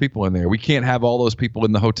all those people in there. We can't have all those people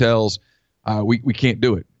in the hotels. We can't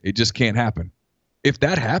do it. It just can't happen. If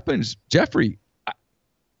that happens, Jeffrey,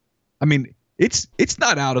 I mean, it's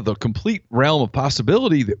not out of the complete realm of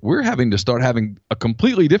possibility that we're having to start having a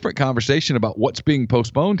completely different conversation about what's being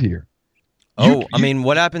postponed here.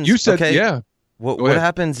 What happens? You said, okay, yeah. What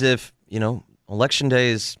happens if, election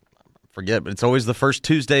day is, forget, but it's always the first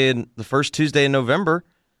Tuesday in November.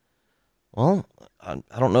 Well,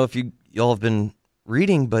 I don't know if y'all have been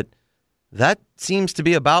reading, but that seems to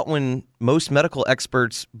be about when most medical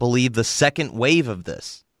experts believe the second wave of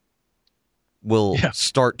this will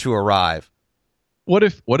start to arrive. What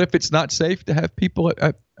if it's not safe to have people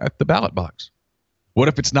at the ballot box? What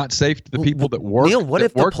if it's not safe to the people that work? Neil, what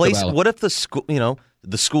if the school,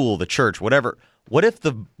 the school, the church, whatever? What if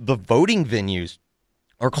the voting venues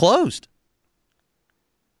are closed?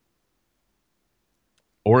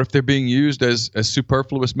 Or if they're being used as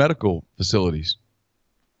superfluous medical facilities?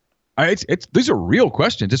 These are real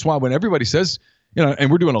questions. That's why when everybody says,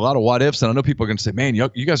 and we're doing a lot of what ifs, and I know people are going to say, man,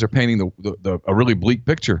 you guys are painting a really bleak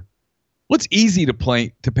picture. Well, it's easy to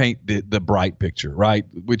paint the bright picture, right?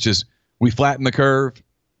 Which is we flatten the curve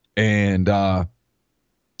and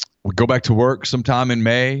we go back to work sometime in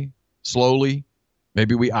May, slowly.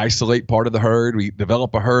 Maybe we isolate part of the herd. We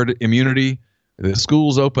develop a herd immunity. The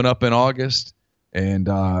schools open up in August. And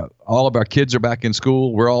all of our kids are back in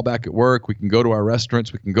school. We're all back at work. We can go to our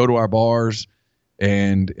restaurants. We can go to our bars.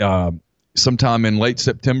 And sometime in late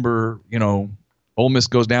September, Ole Miss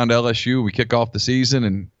goes down to LSU. We kick off the season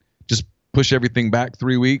and just push everything back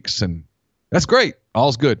 3 weeks. And that's great.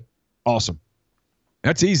 All's good. Awesome.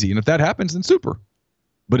 That's easy. And if that happens, then super.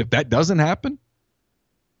 But if that doesn't happen,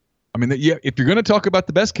 I mean, if you're going to talk about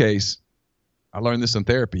the best case, I learned this in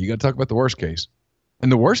therapy, you got to talk about the worst case. And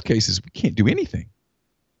the worst case is we can't do anything.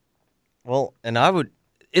 Well, and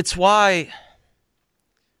it's why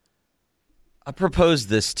I proposed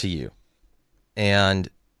this to you. And,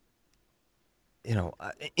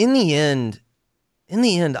 in the end,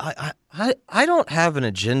 I don't have an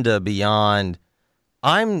agenda beyond,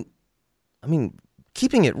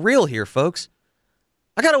 keeping it real here, folks.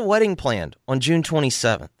 I got a wedding planned on June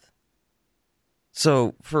 27th.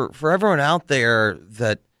 So for everyone out there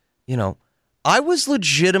that, I was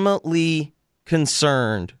legitimately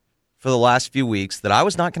concerned for the last few weeks that I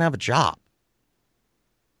was not going to have a job.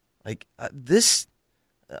 Like this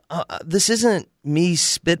isn't me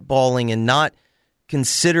spitballing and not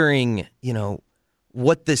considering,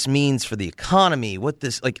 what this means for the economy,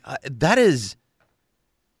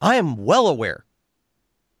 I am well aware.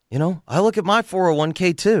 I look at my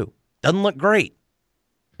 401k too. Doesn't look great.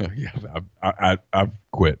 Yeah, I've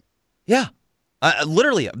quit. Yeah. I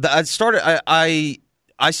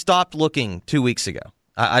stopped looking 2 weeks ago.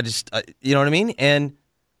 I just, you know what I mean? And,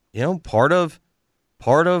 part of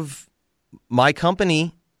my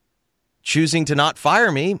company choosing to not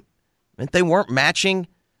fire me meant they weren't matching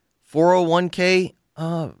 401k.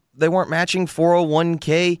 They weren't matching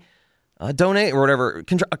 401k donate or whatever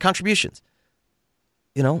contributions.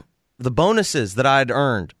 The bonuses that I'd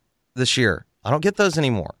earned this year, I don't get those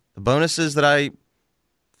anymore. The bonuses that I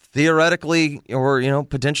theoretically or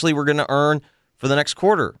potentially we're going to earn for the next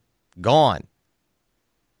quarter, gone.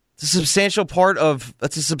 It's a substantial part of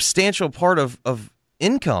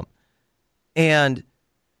income. And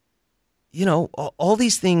all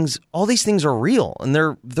these things are real, and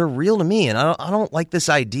they're real to me. And I don't like this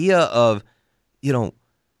idea of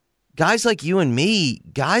guys like you and me,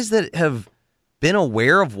 guys that have been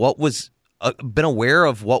aware of what was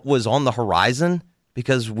on the horizon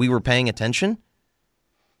because we were paying attention.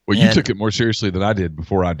 Well, you took it more seriously than I did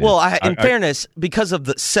before I did. Well, in fairness, because of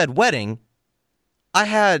the said wedding, I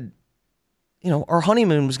had, our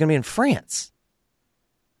honeymoon was going to be in France.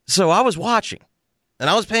 So I was watching, and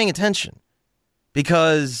I was paying attention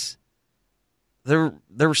because there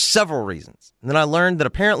were several reasons. And then I learned that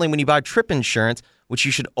apparently when you buy trip insurance, which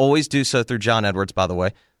you should always do so through John Edwards, by the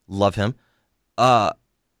way, love him, the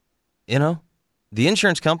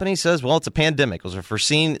insurance company says, well, it's a pandemic. It was a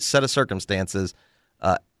foreseen set of circumstances.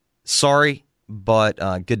 Sorry, but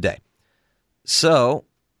good day. So,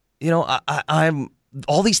 I'm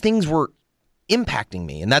all these things were impacting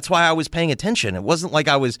me, and that's why I was paying attention. It wasn't like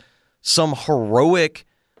I was some heroic,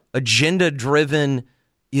 agenda-driven,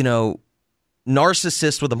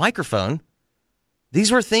 narcissist with a microphone.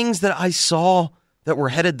 These were things that I saw that were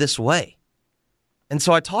headed this way. And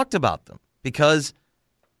so I talked about them because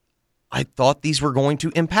I thought these were going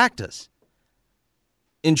to impact us.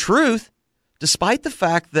 In truth, despite the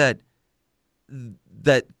fact that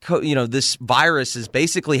this virus has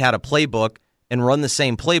basically had a playbook and run the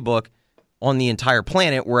same playbook on the entire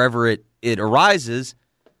planet wherever it arises,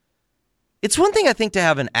 it's one thing, I think, to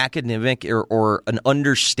have an academic or an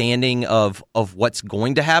understanding of what's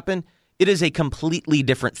going to happen. It is a completely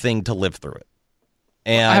different thing to live through it.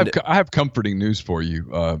 And I have comforting news for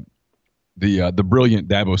you. The brilliant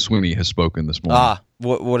Dabo Swinney has spoken this morning.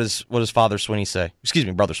 What does Father Swinney say? Excuse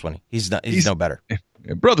me, Brother Swinney. He's no better.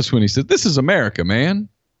 Brother Swinney said, "This is America, man.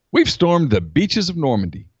 We've stormed the beaches of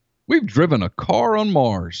Normandy. We've driven a car on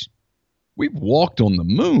Mars. We've walked on the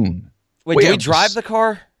moon." Wait, did we drive the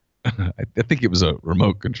car? I think it was a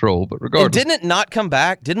remote control, but regardless. And didn't it not come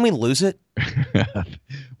back? Didn't we lose it?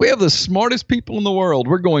 We have the smartest people in the world.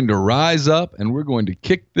 We're going to rise up and we're going to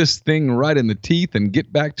kick this thing right in the teeth and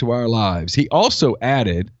get back to our lives. He also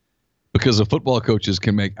added, because the football coaches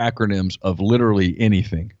can make acronyms of literally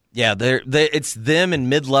anything. Yeah, it's them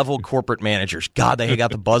and mid-level corporate managers. God, they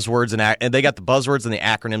got the buzzwords and they got the buzzwords and the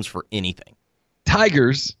acronyms for anything.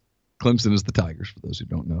 Tigers, Clemson is the Tigers for those who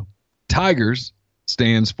don't know. Tigers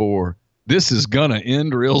stands for "This is gonna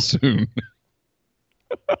end real soon."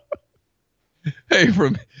 Hey,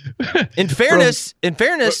 in fairness,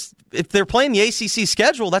 if they're playing the ACC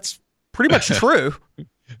schedule, that's pretty much true.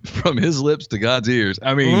 From his lips to God's ears.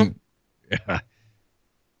 I mean,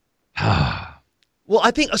 well,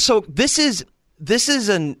 I think so. This is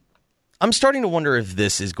I'm starting to wonder if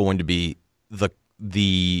this is going to be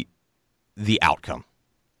the outcome.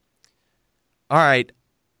 All right,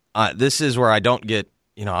 this is where I don't get.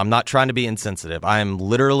 I'm not trying to be insensitive. I am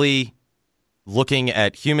literally looking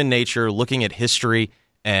at human nature, looking at history,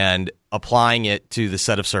 and applying it to the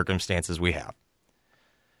set of circumstances we have.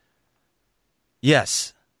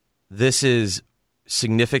 Yes, this is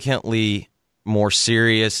significantly more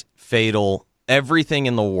serious, fatal, everything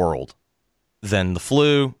in the world than the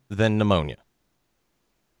flu, than pneumonia.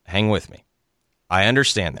 Hang with me. I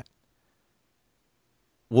understand that.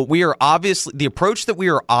 The approach that we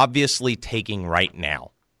are obviously taking right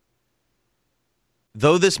now,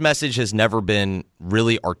 though this message has never been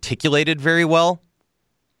really articulated very well,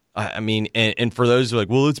 I mean, and for those who are like,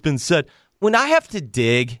 well, it's been said, when I have to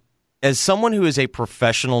dig, as someone who is a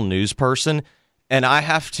professional news person, and I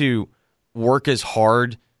have to work as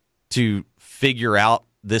hard to figure out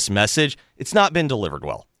this message, it's not been delivered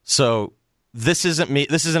well. So this isn't me.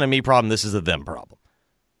 This isn't a me problem. This is a them problem.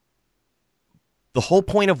 The whole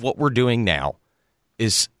point of what we're doing now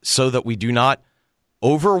is so that we do not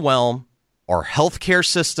overwhelm our healthcare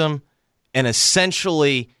system and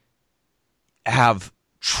essentially have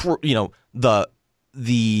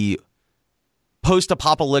the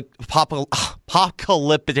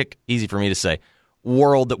post-apocalyptic, easy for me to say,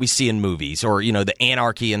 world that we see in movies, or the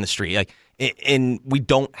anarchy in the street. And we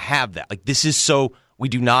don't have that. This is so we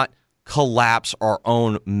do not collapse our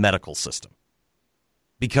own medical system,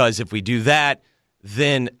 because if we do that,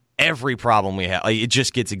 then every problem we have, it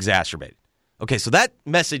just gets exacerbated. Okay, so that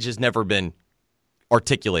message has never been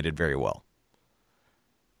articulated very well.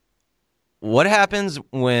 What happens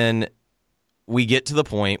when we get to the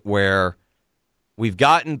point where we've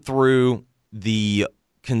gotten through the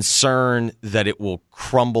concern that it will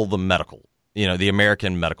crumble the the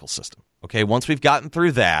American medical system? Okay, once we've gotten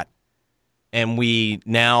through that, and we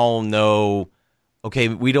now know, okay,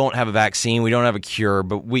 we don't have a vaccine, we don't have a cure,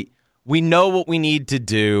 but we know what we need to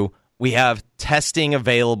do. We have testing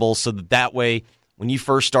available so that way, when you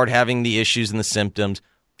first start having the issues and the symptoms,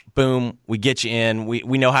 boom, we get you in.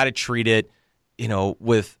 We know how to treat it,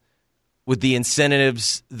 with the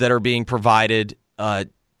incentives that are being provided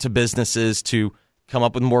to businesses to come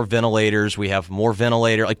up with more ventilators. We have more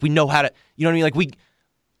ventilator. We know how to, you know what I mean?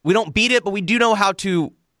 We don't beat it, but we do know how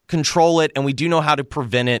to control it, and we do know how to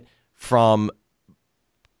prevent it from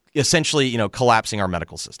essentially, collapsing our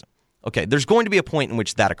medical system. Okay, there's going to be a point in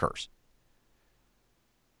which that occurs.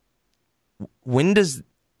 When is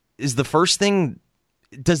the first thing,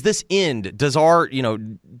 does this end? Does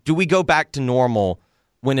do we go back to normal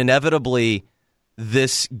when inevitably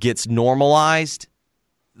this gets normalized?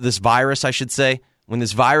 This virus, I should say, when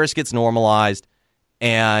this virus gets normalized,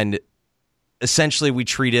 and essentially we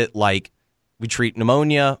treat it like we treat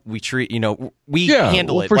pneumonia, we treat,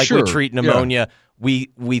 handle it like we treat pneumonia. Yeah.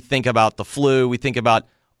 We think about the flu, we think about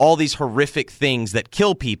all these horrific things that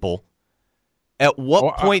kill people. At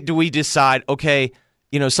what point do we decide, okay,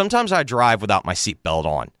 sometimes I drive without my seatbelt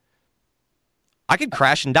on. I could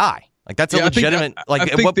crash and die. That's a legitimate. I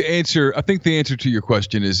think the answer to your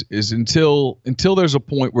question is until there's a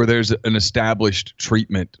point where there's an established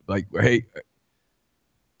treatment. Hey,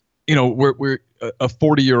 we're a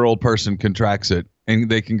 40-year-old person contracts it, and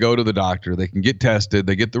they can go to the doctor, they can get tested,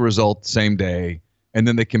 they get the result the same day, and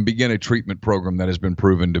then they can begin a treatment program that has been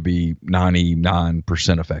proven to be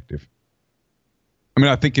 99% effective. I mean,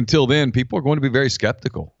 I think until then, people are going to be very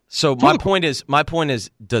skeptical. So my point is,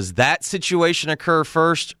 does that situation occur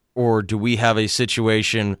first, or do we have a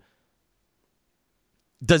situation?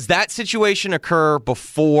 Does that situation occur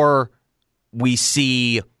before we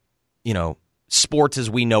see, sports as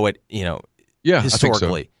we know it,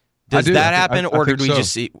 historically? Does that happen, or did we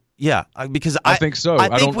just see? Yeah, because I think so.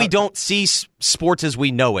 I think we don't see sports as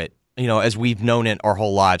we know it, as we've known it our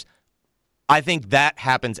whole lives. I think that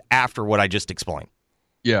happens after what I just explained.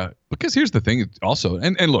 Yeah, because here's the thing also,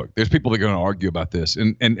 and look, there's people that are going to argue about this,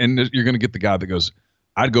 and you're going to get the guy that goes,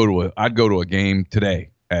 I'd go to a game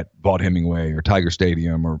today at Vaught Hemingway or Tiger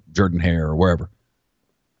Stadium or Jordan Hare or wherever.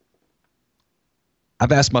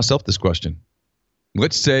 I've asked myself this question.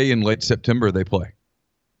 Let's say in late September they play.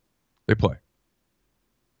 They're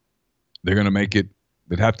going to make it.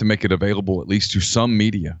 They'd have to make it available at least to some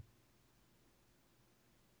media.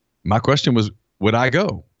 My question was, would I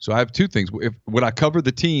go? So I have two things. Would I cover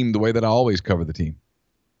the team the way that I always cover the team,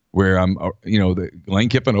 where Lane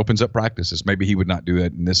Kiffin opens up practices? Maybe he would not do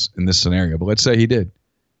that in this scenario, but let's say he did.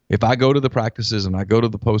 If I go to the practices and I go to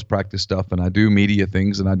the post-practice stuff and I do media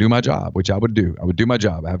things and I do my job, which I would do. I would do my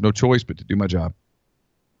job. I have no choice but to do my job.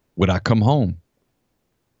 Would I come home?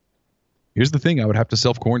 Here's the thing. I would have to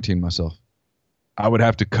self-quarantine myself. I would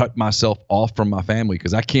have to cut myself off from my family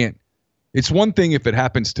because I can't. It's one thing if it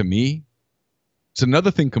happens to me. It's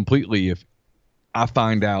another thing completely if I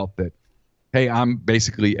find out that, hey, I'm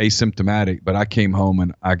basically asymptomatic, but I came home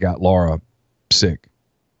and I got Laura sick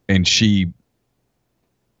and she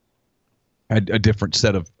had a different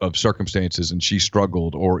set of circumstances and she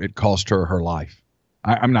struggled or it cost her life.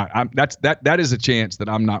 That is a chance that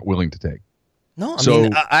I'm not willing to take. No, I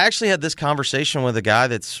mean, I actually had this conversation with a guy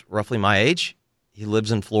that's roughly my age. He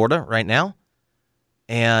lives in Florida right now.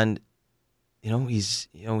 And, he's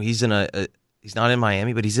not in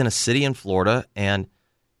Miami, but he's in a city in Florida, and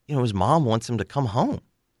his mom wants him to come home,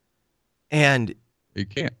 and he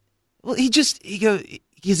can't. Well, he goes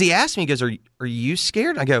because he asked me, he goes, "Are you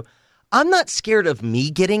scared?" I go, "I'm not scared of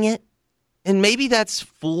me getting it," and maybe that's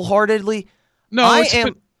foolhardily. No, I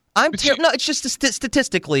am. No, it's just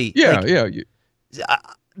statistically. Yeah,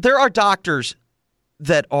 there are doctors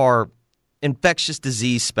that are infectious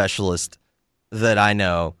disease specialists that I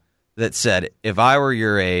know that said, if I were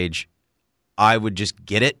your age, I would just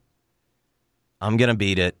get it. I'm going to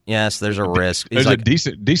beat it. Yes, there's a risk. There's a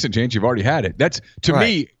decent chance you've already had it. That's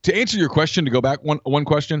me, to answer your question, to go back one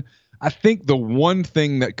question, I think the one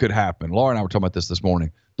thing that could happen, Laura and I were talking about this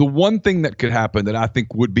morning, the one thing that could happen that I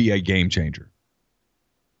think would be a game changer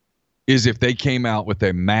is if they came out with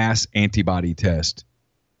a mass antibody test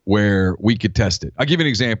where we could test it. I'll give you an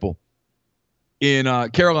example. In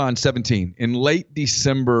Caroline 17, in late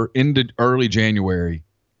December into early January,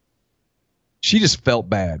 she just felt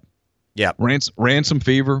bad. Yeah. Ran some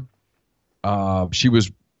fever. She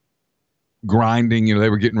was grinding. They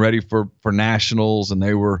were getting ready for nationals, and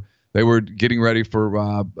they were getting ready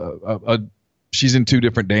for she's in two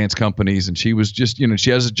different dance companies, and she was just, she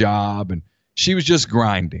has a job, and she was just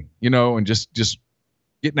grinding, and just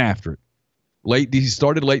getting after it.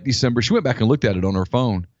 Started late December. She went back and looked at it on her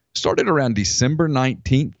phone. Started around December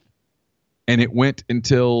 19th, and it went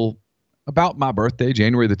until about my birthday,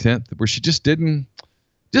 January the 10th, where she just didn't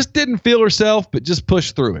feel herself, but just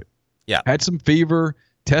pushed through it. Yeah. Had some fever,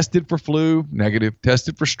 tested for flu, negative,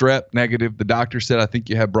 tested for strep, negative. The doctor said, I think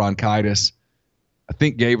you have bronchitis. I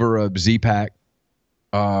think gave her a Z-Pack,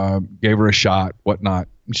 gave her a shot, whatnot.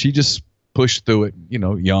 And she just pushed through it,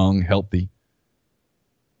 young, healthy.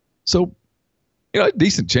 So, a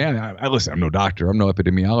decent chance. Listen, I'm no doctor. I'm no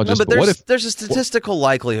epidemiologist. No, but there's a statistical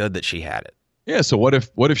likelihood that she had it. Yeah. So what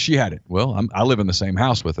if she had it? Well, I live in the same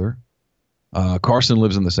house with her. Carson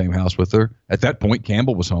lives in the same house with her. At that point,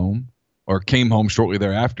 Campbell was home or came home shortly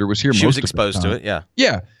thereafter. Was here. She was exposed to it. Yeah.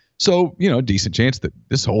 Yeah. So decent chance that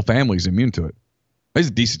this whole family's immune to it. There's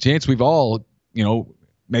a decent chance we've all,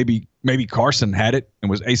 maybe Carson had it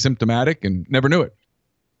and was asymptomatic and never knew it.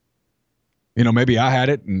 Maybe I had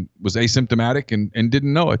it and was asymptomatic and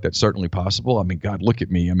didn't know it. That's certainly possible. I mean, God, look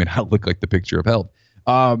at me. I mean, I look like the picture of health.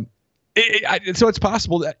 So it's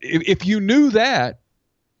possible that if you knew that.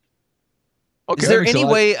 Okay, is there any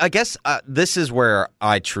way, I guess this is where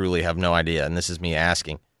I truly have no idea, and this is me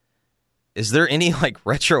asking. Is there any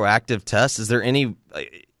retroactive tests? Is there any,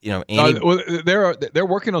 they're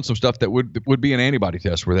working on some stuff that would be an antibody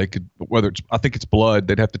test where they could, whether it's, I think it's blood,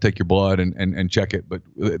 they'd have to take your blood and check it, but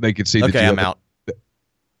they could see. Okay, I'm out.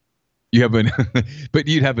 You have but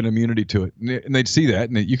you'd have an immunity to it, and they'd see that,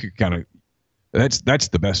 and you could kind of. That's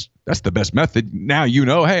the best. That's the best method. Now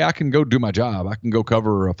hey, I can go do my job. I can go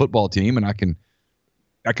cover a football team, and I can.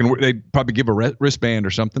 They'd probably give a wristband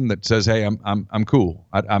or something that says, "Hey, I'm cool.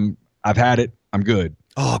 I've had it. I'm good."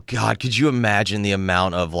 Oh God, could you imagine the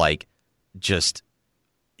amount of just,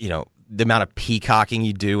 the amount of peacocking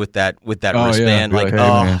you do with that wristband?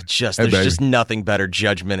 Yeah. Hey, there's just nothing better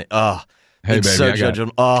judgment. Oh, hey, it's baby, so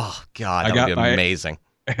judgmental. Oh God, that would be amazing.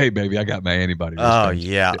 Hey baby, I got my antibody. Oh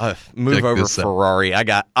yeah, move over Ferrari. I'm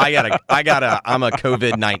a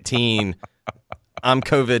COVID-19. I'm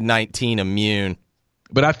COVID-19 immune.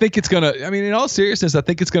 But I think it's gonna. I mean, in all seriousness, I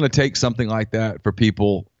think it's gonna take something like that for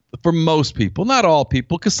people. For most people, not all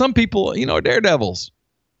people, because some people, are daredevils.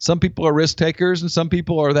 Some people are risk takers, and some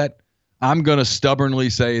people are that. I'm gonna stubbornly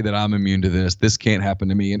say that I'm immune to this. This can't happen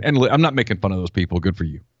to me, and I'm not making fun of those people. Good for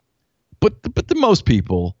you. But the most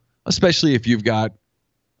people, especially if you've got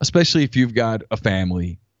a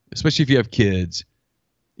family, especially if you have kids,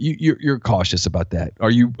 you're cautious about that.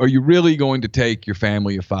 Are you really going to take your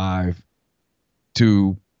family of 5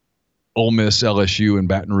 to Ole Miss, LSU, and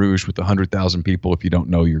Baton Rouge with 100,000 people if you don't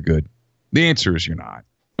know you're good? The answer is you're not.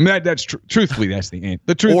 I mean, that's truthfully, that's the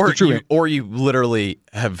answer. Or you literally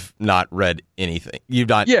have not read anything. You've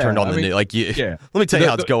not turned on the news. Let me tell you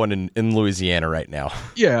how it's going in Louisiana right now.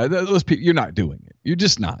 Yeah, those people, you're not doing it. You're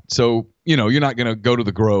just not. So, you're not going to go to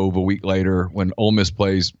the Grove a week later when Ole Miss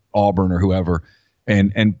plays Auburn or whoever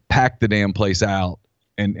and pack the damn place out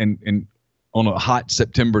and on a hot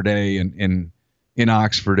September day in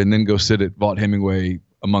Oxford, and then go sit at Vaught Hemingway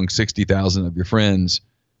among 60,000 of your friends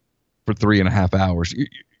for 3.5 hours.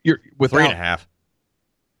 You're without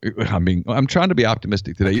 3.5. I mean, I'm trying to be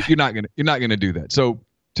optimistic today. Okay. You're not gonna do that. So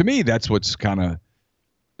to me, that's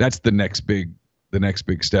the next big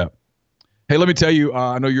step. Hey, let me tell you,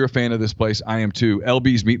 I know you're a fan of this place. I am too.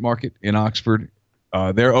 LB's Meat Market in Oxford.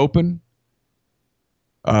 They're open.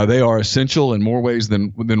 They are essential in more ways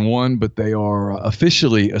than one, but they are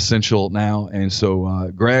officially essential now. And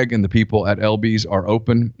so Greg and the people at LB's are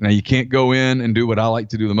open. Now, you can't go in and do what I like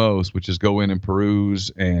to do the most, which is go in and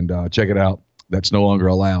peruse and check it out. That's no longer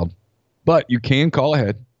allowed. But you can call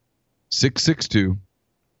ahead,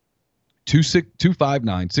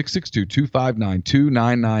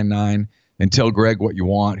 662-259-2999, and tell Greg what you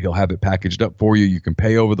want. He'll have it packaged up for you. You can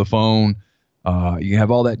pay over the phone. You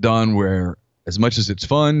have all that done where, as much as it's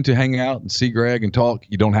fun to hang out and see Greg and talk,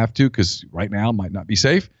 you don't have to, because right now it might not be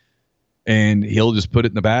safe. And he'll just put it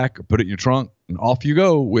in the back or put it in your trunk, and off you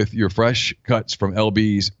go with your fresh cuts from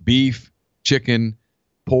LB's: beef, chicken,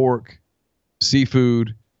 pork,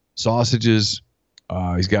 seafood, sausages.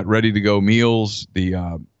 He's got ready-to-go meals.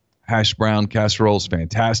 The hash brown casserole is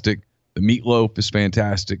fantastic. The meatloaf is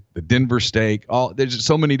fantastic. The Denver steak. There's just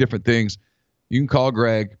so many different things. You can call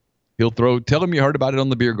Greg. He'll tell him you heard about it on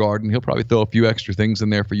the Beer Garden. He'll probably throw a few extra things in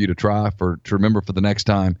there for you to try, to remember for the next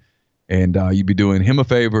time. And you'd be doing him a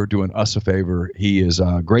favor, doing us a favor. He is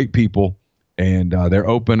great people, and they're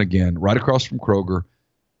open again right across from Kroger,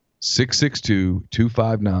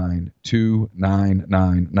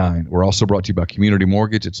 662-259-2999. We're also brought to you by Community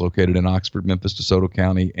Mortgage. It's located in Oxford, Memphis, DeSoto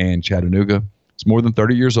County, and Chattanooga. It's more than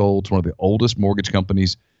 30 years old. It's one of the oldest mortgage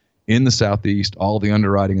companies in the Southeast. All the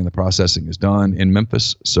underwriting and the processing is done in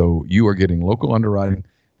Memphis, so you are getting local underwriting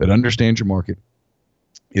that understands your market.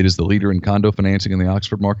 It is the leader in condo financing in the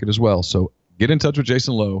Oxford market as well. So get in touch with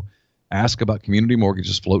Jason Lowe. Ask about Community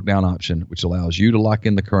Mortgage's float down option, which allows you to lock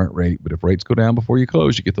in the current rate. But if rates go down before you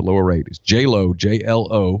close, you get the lower rate. It's JLowe,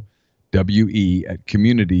 JLOWE at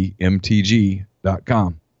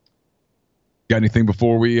communitymtg.com. Got anything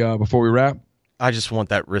before we wrap? I just want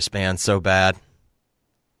that wristband so bad.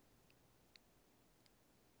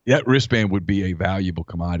 That wristband would be a valuable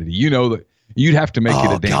commodity. You know that you'd have to make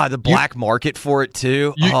it a damn. Oh God, the black market for it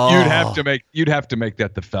too. You'd have to make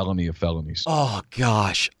that the felony of felonies. Oh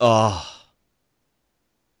gosh. I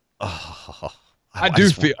do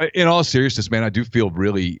feel, in all seriousness, man, I do feel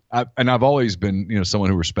really, and I've always been, someone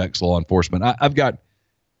who respects law enforcement. I've got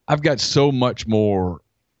so much more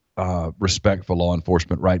respect for law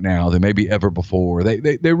enforcement right now than maybe ever before.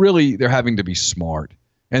 They're having to be smart.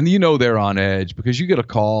 And they're on edge because you get a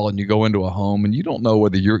call and you go into a home and you don't know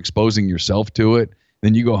whether you're exposing yourself to it.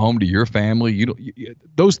 Then you go home to your family.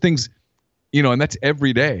 Those things, and that's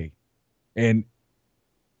every day. And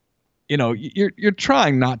you're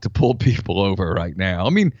trying not to pull people over right now.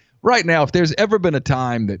 I mean, right now, if there's ever been a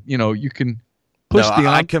time that you can push the.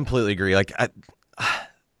 I completely agree. Like,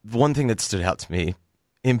 one thing that stood out to me,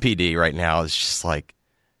 MPD right now is just like,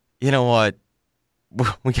 you know what,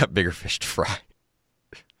 we got bigger fish to fry.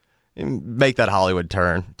 Make that Hollywood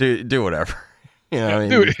turn. Do whatever. You know, I mean,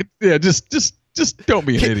 dude, yeah, just don't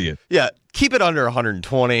be an idiot. Yeah, keep it under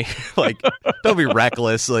 120. Like, don't be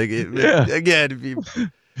reckless. Like, again, if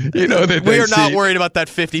you know that we are not worried about that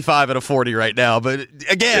 55 and a 40 right now. But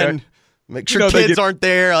again, make sure kids aren't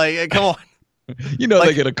there. Like, come on. You know,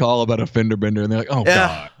 they get a call about a fender bender, and they're like, "Oh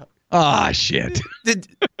God, shit."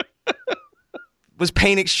 Was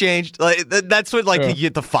paint exchanged? Like, that's what you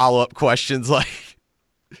get the follow up questions. Like,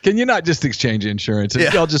 can you not just exchange insurance?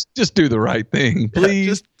 And y'all just do the right thing,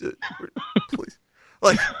 please. Please.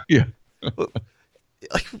 Like, yeah.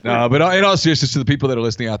 No, but in all seriousness, to the people that are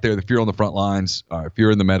listening out there, if you're on the front lines, if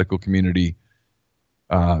you're in the medical community,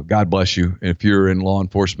 God bless you. And if you're in law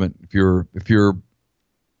enforcement, if you're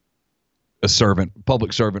a servant,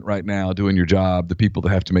 public servant right now, doing your job, the people that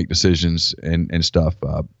have to make decisions and stuff,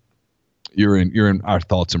 you're in our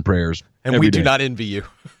thoughts and prayers. And we do not envy you.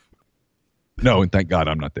 No, and thank God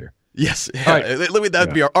I'm not there. Yes. Yeah. Right. That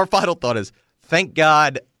would be our final thought is, thank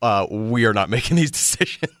God we are not making these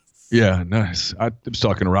decisions. Yeah, nice. I was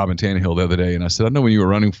talking to Robin Tannehill the other day, and I said, I know when you were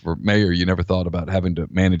running for mayor, you never thought about having to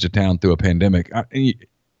manage a town through a pandemic.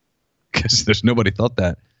 Because there's nobody thought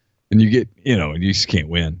that. And you get, and you just can't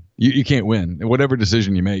win. You can't win. And whatever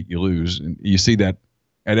decision you make, you lose. And you see that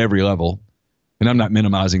at every level. And I'm not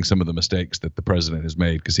minimizing some of the mistakes that the president has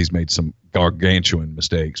made, because he's made some gargantuan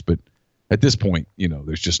mistakes. But at this point,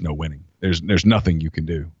 there's just no winning. There's nothing you can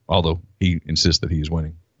do, although he insists that he is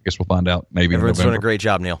winning. I guess we'll find out maybe Everyone's in November. doing a great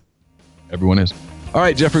job, Neal. Everyone is. All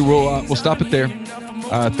right, Jeffrey, we'll stop it there.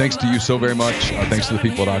 Thanks to you so very much. Thanks to the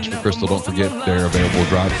people at Oxford Crystal. Don't forget, they're available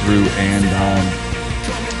drive-through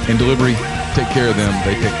and delivery. Take care of them.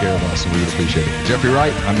 They take care of us, and we would appreciate it. Jeffrey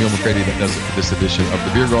Wright, I'm Neal McCready. That does it for this edition of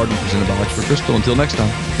The Beer Garden, presented by Oxford Crystal. Until next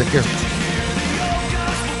time, take care.